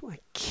 So I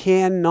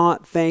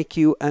cannot thank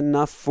you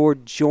enough for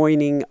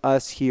joining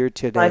us here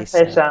today. My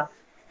pleasure.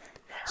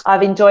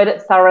 I've enjoyed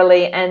it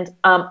thoroughly, and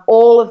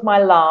all of my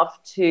love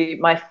to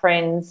my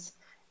friends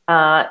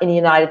in the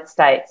United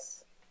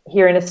States.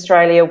 Here in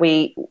Australia,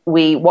 we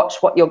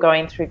watch what you're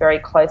going through very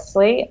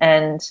closely,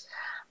 and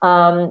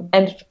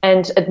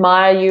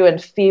admire you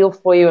and feel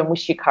for you and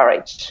wish you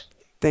courage.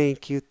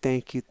 Thank you,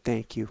 thank you,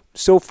 thank you.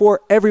 So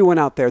for everyone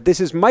out there, this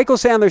is Michael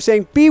Sandler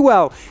saying, be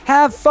well,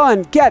 have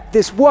fun, get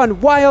this one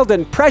wild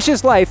and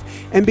precious life,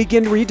 and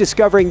begin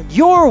rediscovering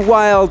your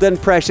wild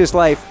and precious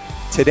life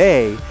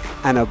today.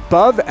 And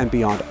above and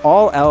beyond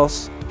all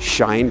else,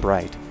 shine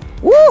bright.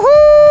 Woohoo!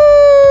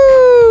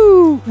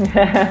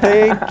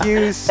 Thank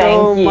you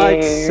so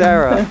much,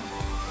 Sarah.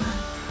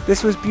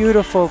 This was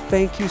beautiful.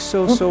 Thank you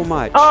so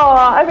much. Oh,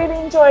 I really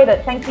enjoyed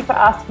it. Thank you for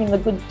asking the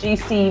good,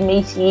 juicy,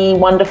 meaty,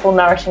 wonderful,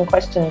 nourishing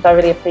questions. I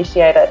really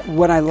appreciate it.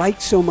 What I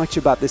liked so much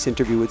about this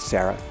interview with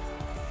Sarah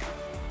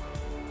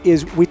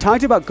is we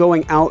talked about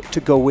going out to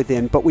go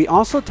within, but we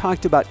also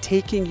talked about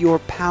taking your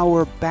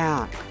power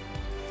back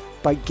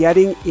by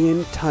getting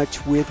in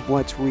touch with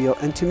what's real.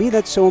 And to me,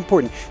 that's so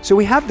important. So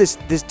we have this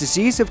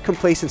disease of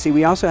complacency.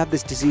 We also have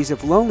this disease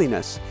of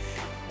loneliness.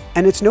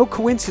 And it's no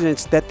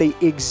coincidence that they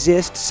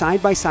exist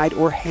side by side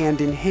or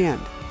hand in hand.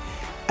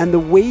 And the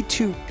way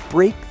to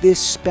break this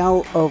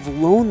spell of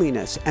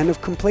loneliness and of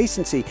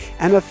complacency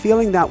and of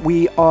feeling that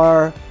we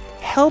are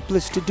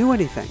helpless to do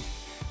anything,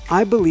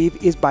 I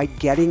believe, is by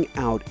getting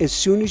out. As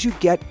soon as you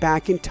get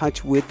back in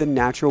touch with the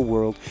natural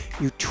world,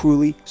 you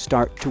truly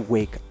start to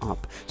wake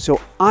up.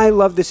 So I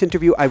love this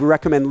interview. I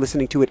recommend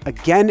listening to it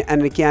again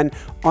and again.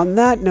 On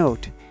that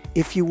note,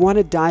 if you want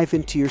to dive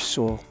into your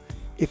soul,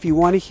 if you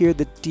want to hear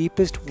the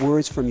deepest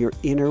words from your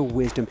inner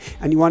wisdom,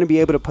 and you want to be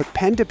able to put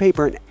pen to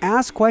paper and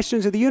ask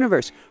questions of the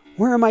universe,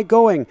 where am I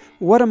going?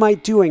 What am I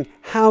doing?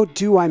 How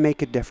do I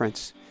make a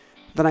difference?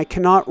 Then I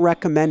cannot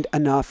recommend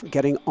enough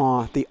getting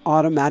the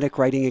automatic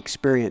writing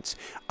experience,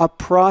 a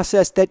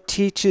process that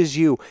teaches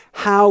you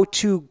how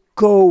to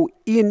go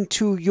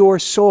into your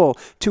soul,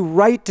 to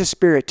write to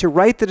spirit, to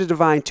write to the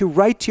divine, to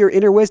write to your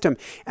inner wisdom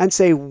and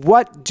say,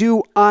 what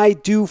do I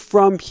do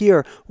from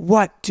here?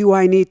 What do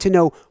I need to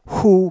know?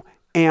 Who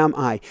am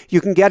I? You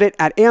can get it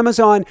at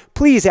Amazon.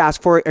 Please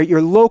ask for it at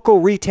your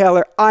local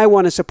retailer. I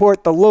want to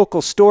support the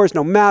local stores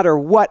no matter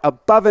what,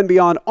 above and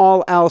beyond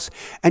all else.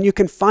 And you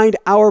can find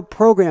our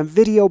program,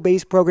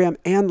 video-based program,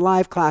 and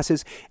live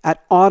classes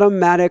at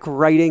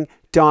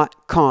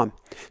automaticwriting.com.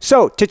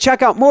 So to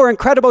check out more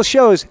incredible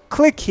shows,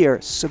 click here,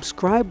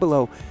 subscribe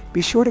below.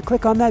 Be sure to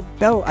click on that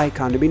bell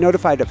icon to be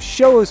notified of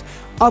shows,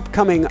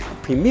 upcoming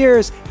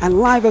premieres, and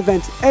live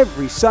events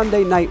every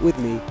Sunday night with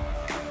me.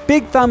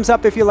 Big thumbs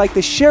up if you like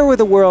this, share with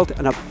the world,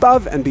 and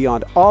above and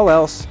beyond all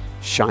else,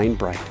 shine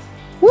bright.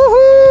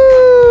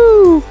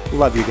 Woohoo!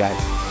 Love you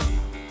guys.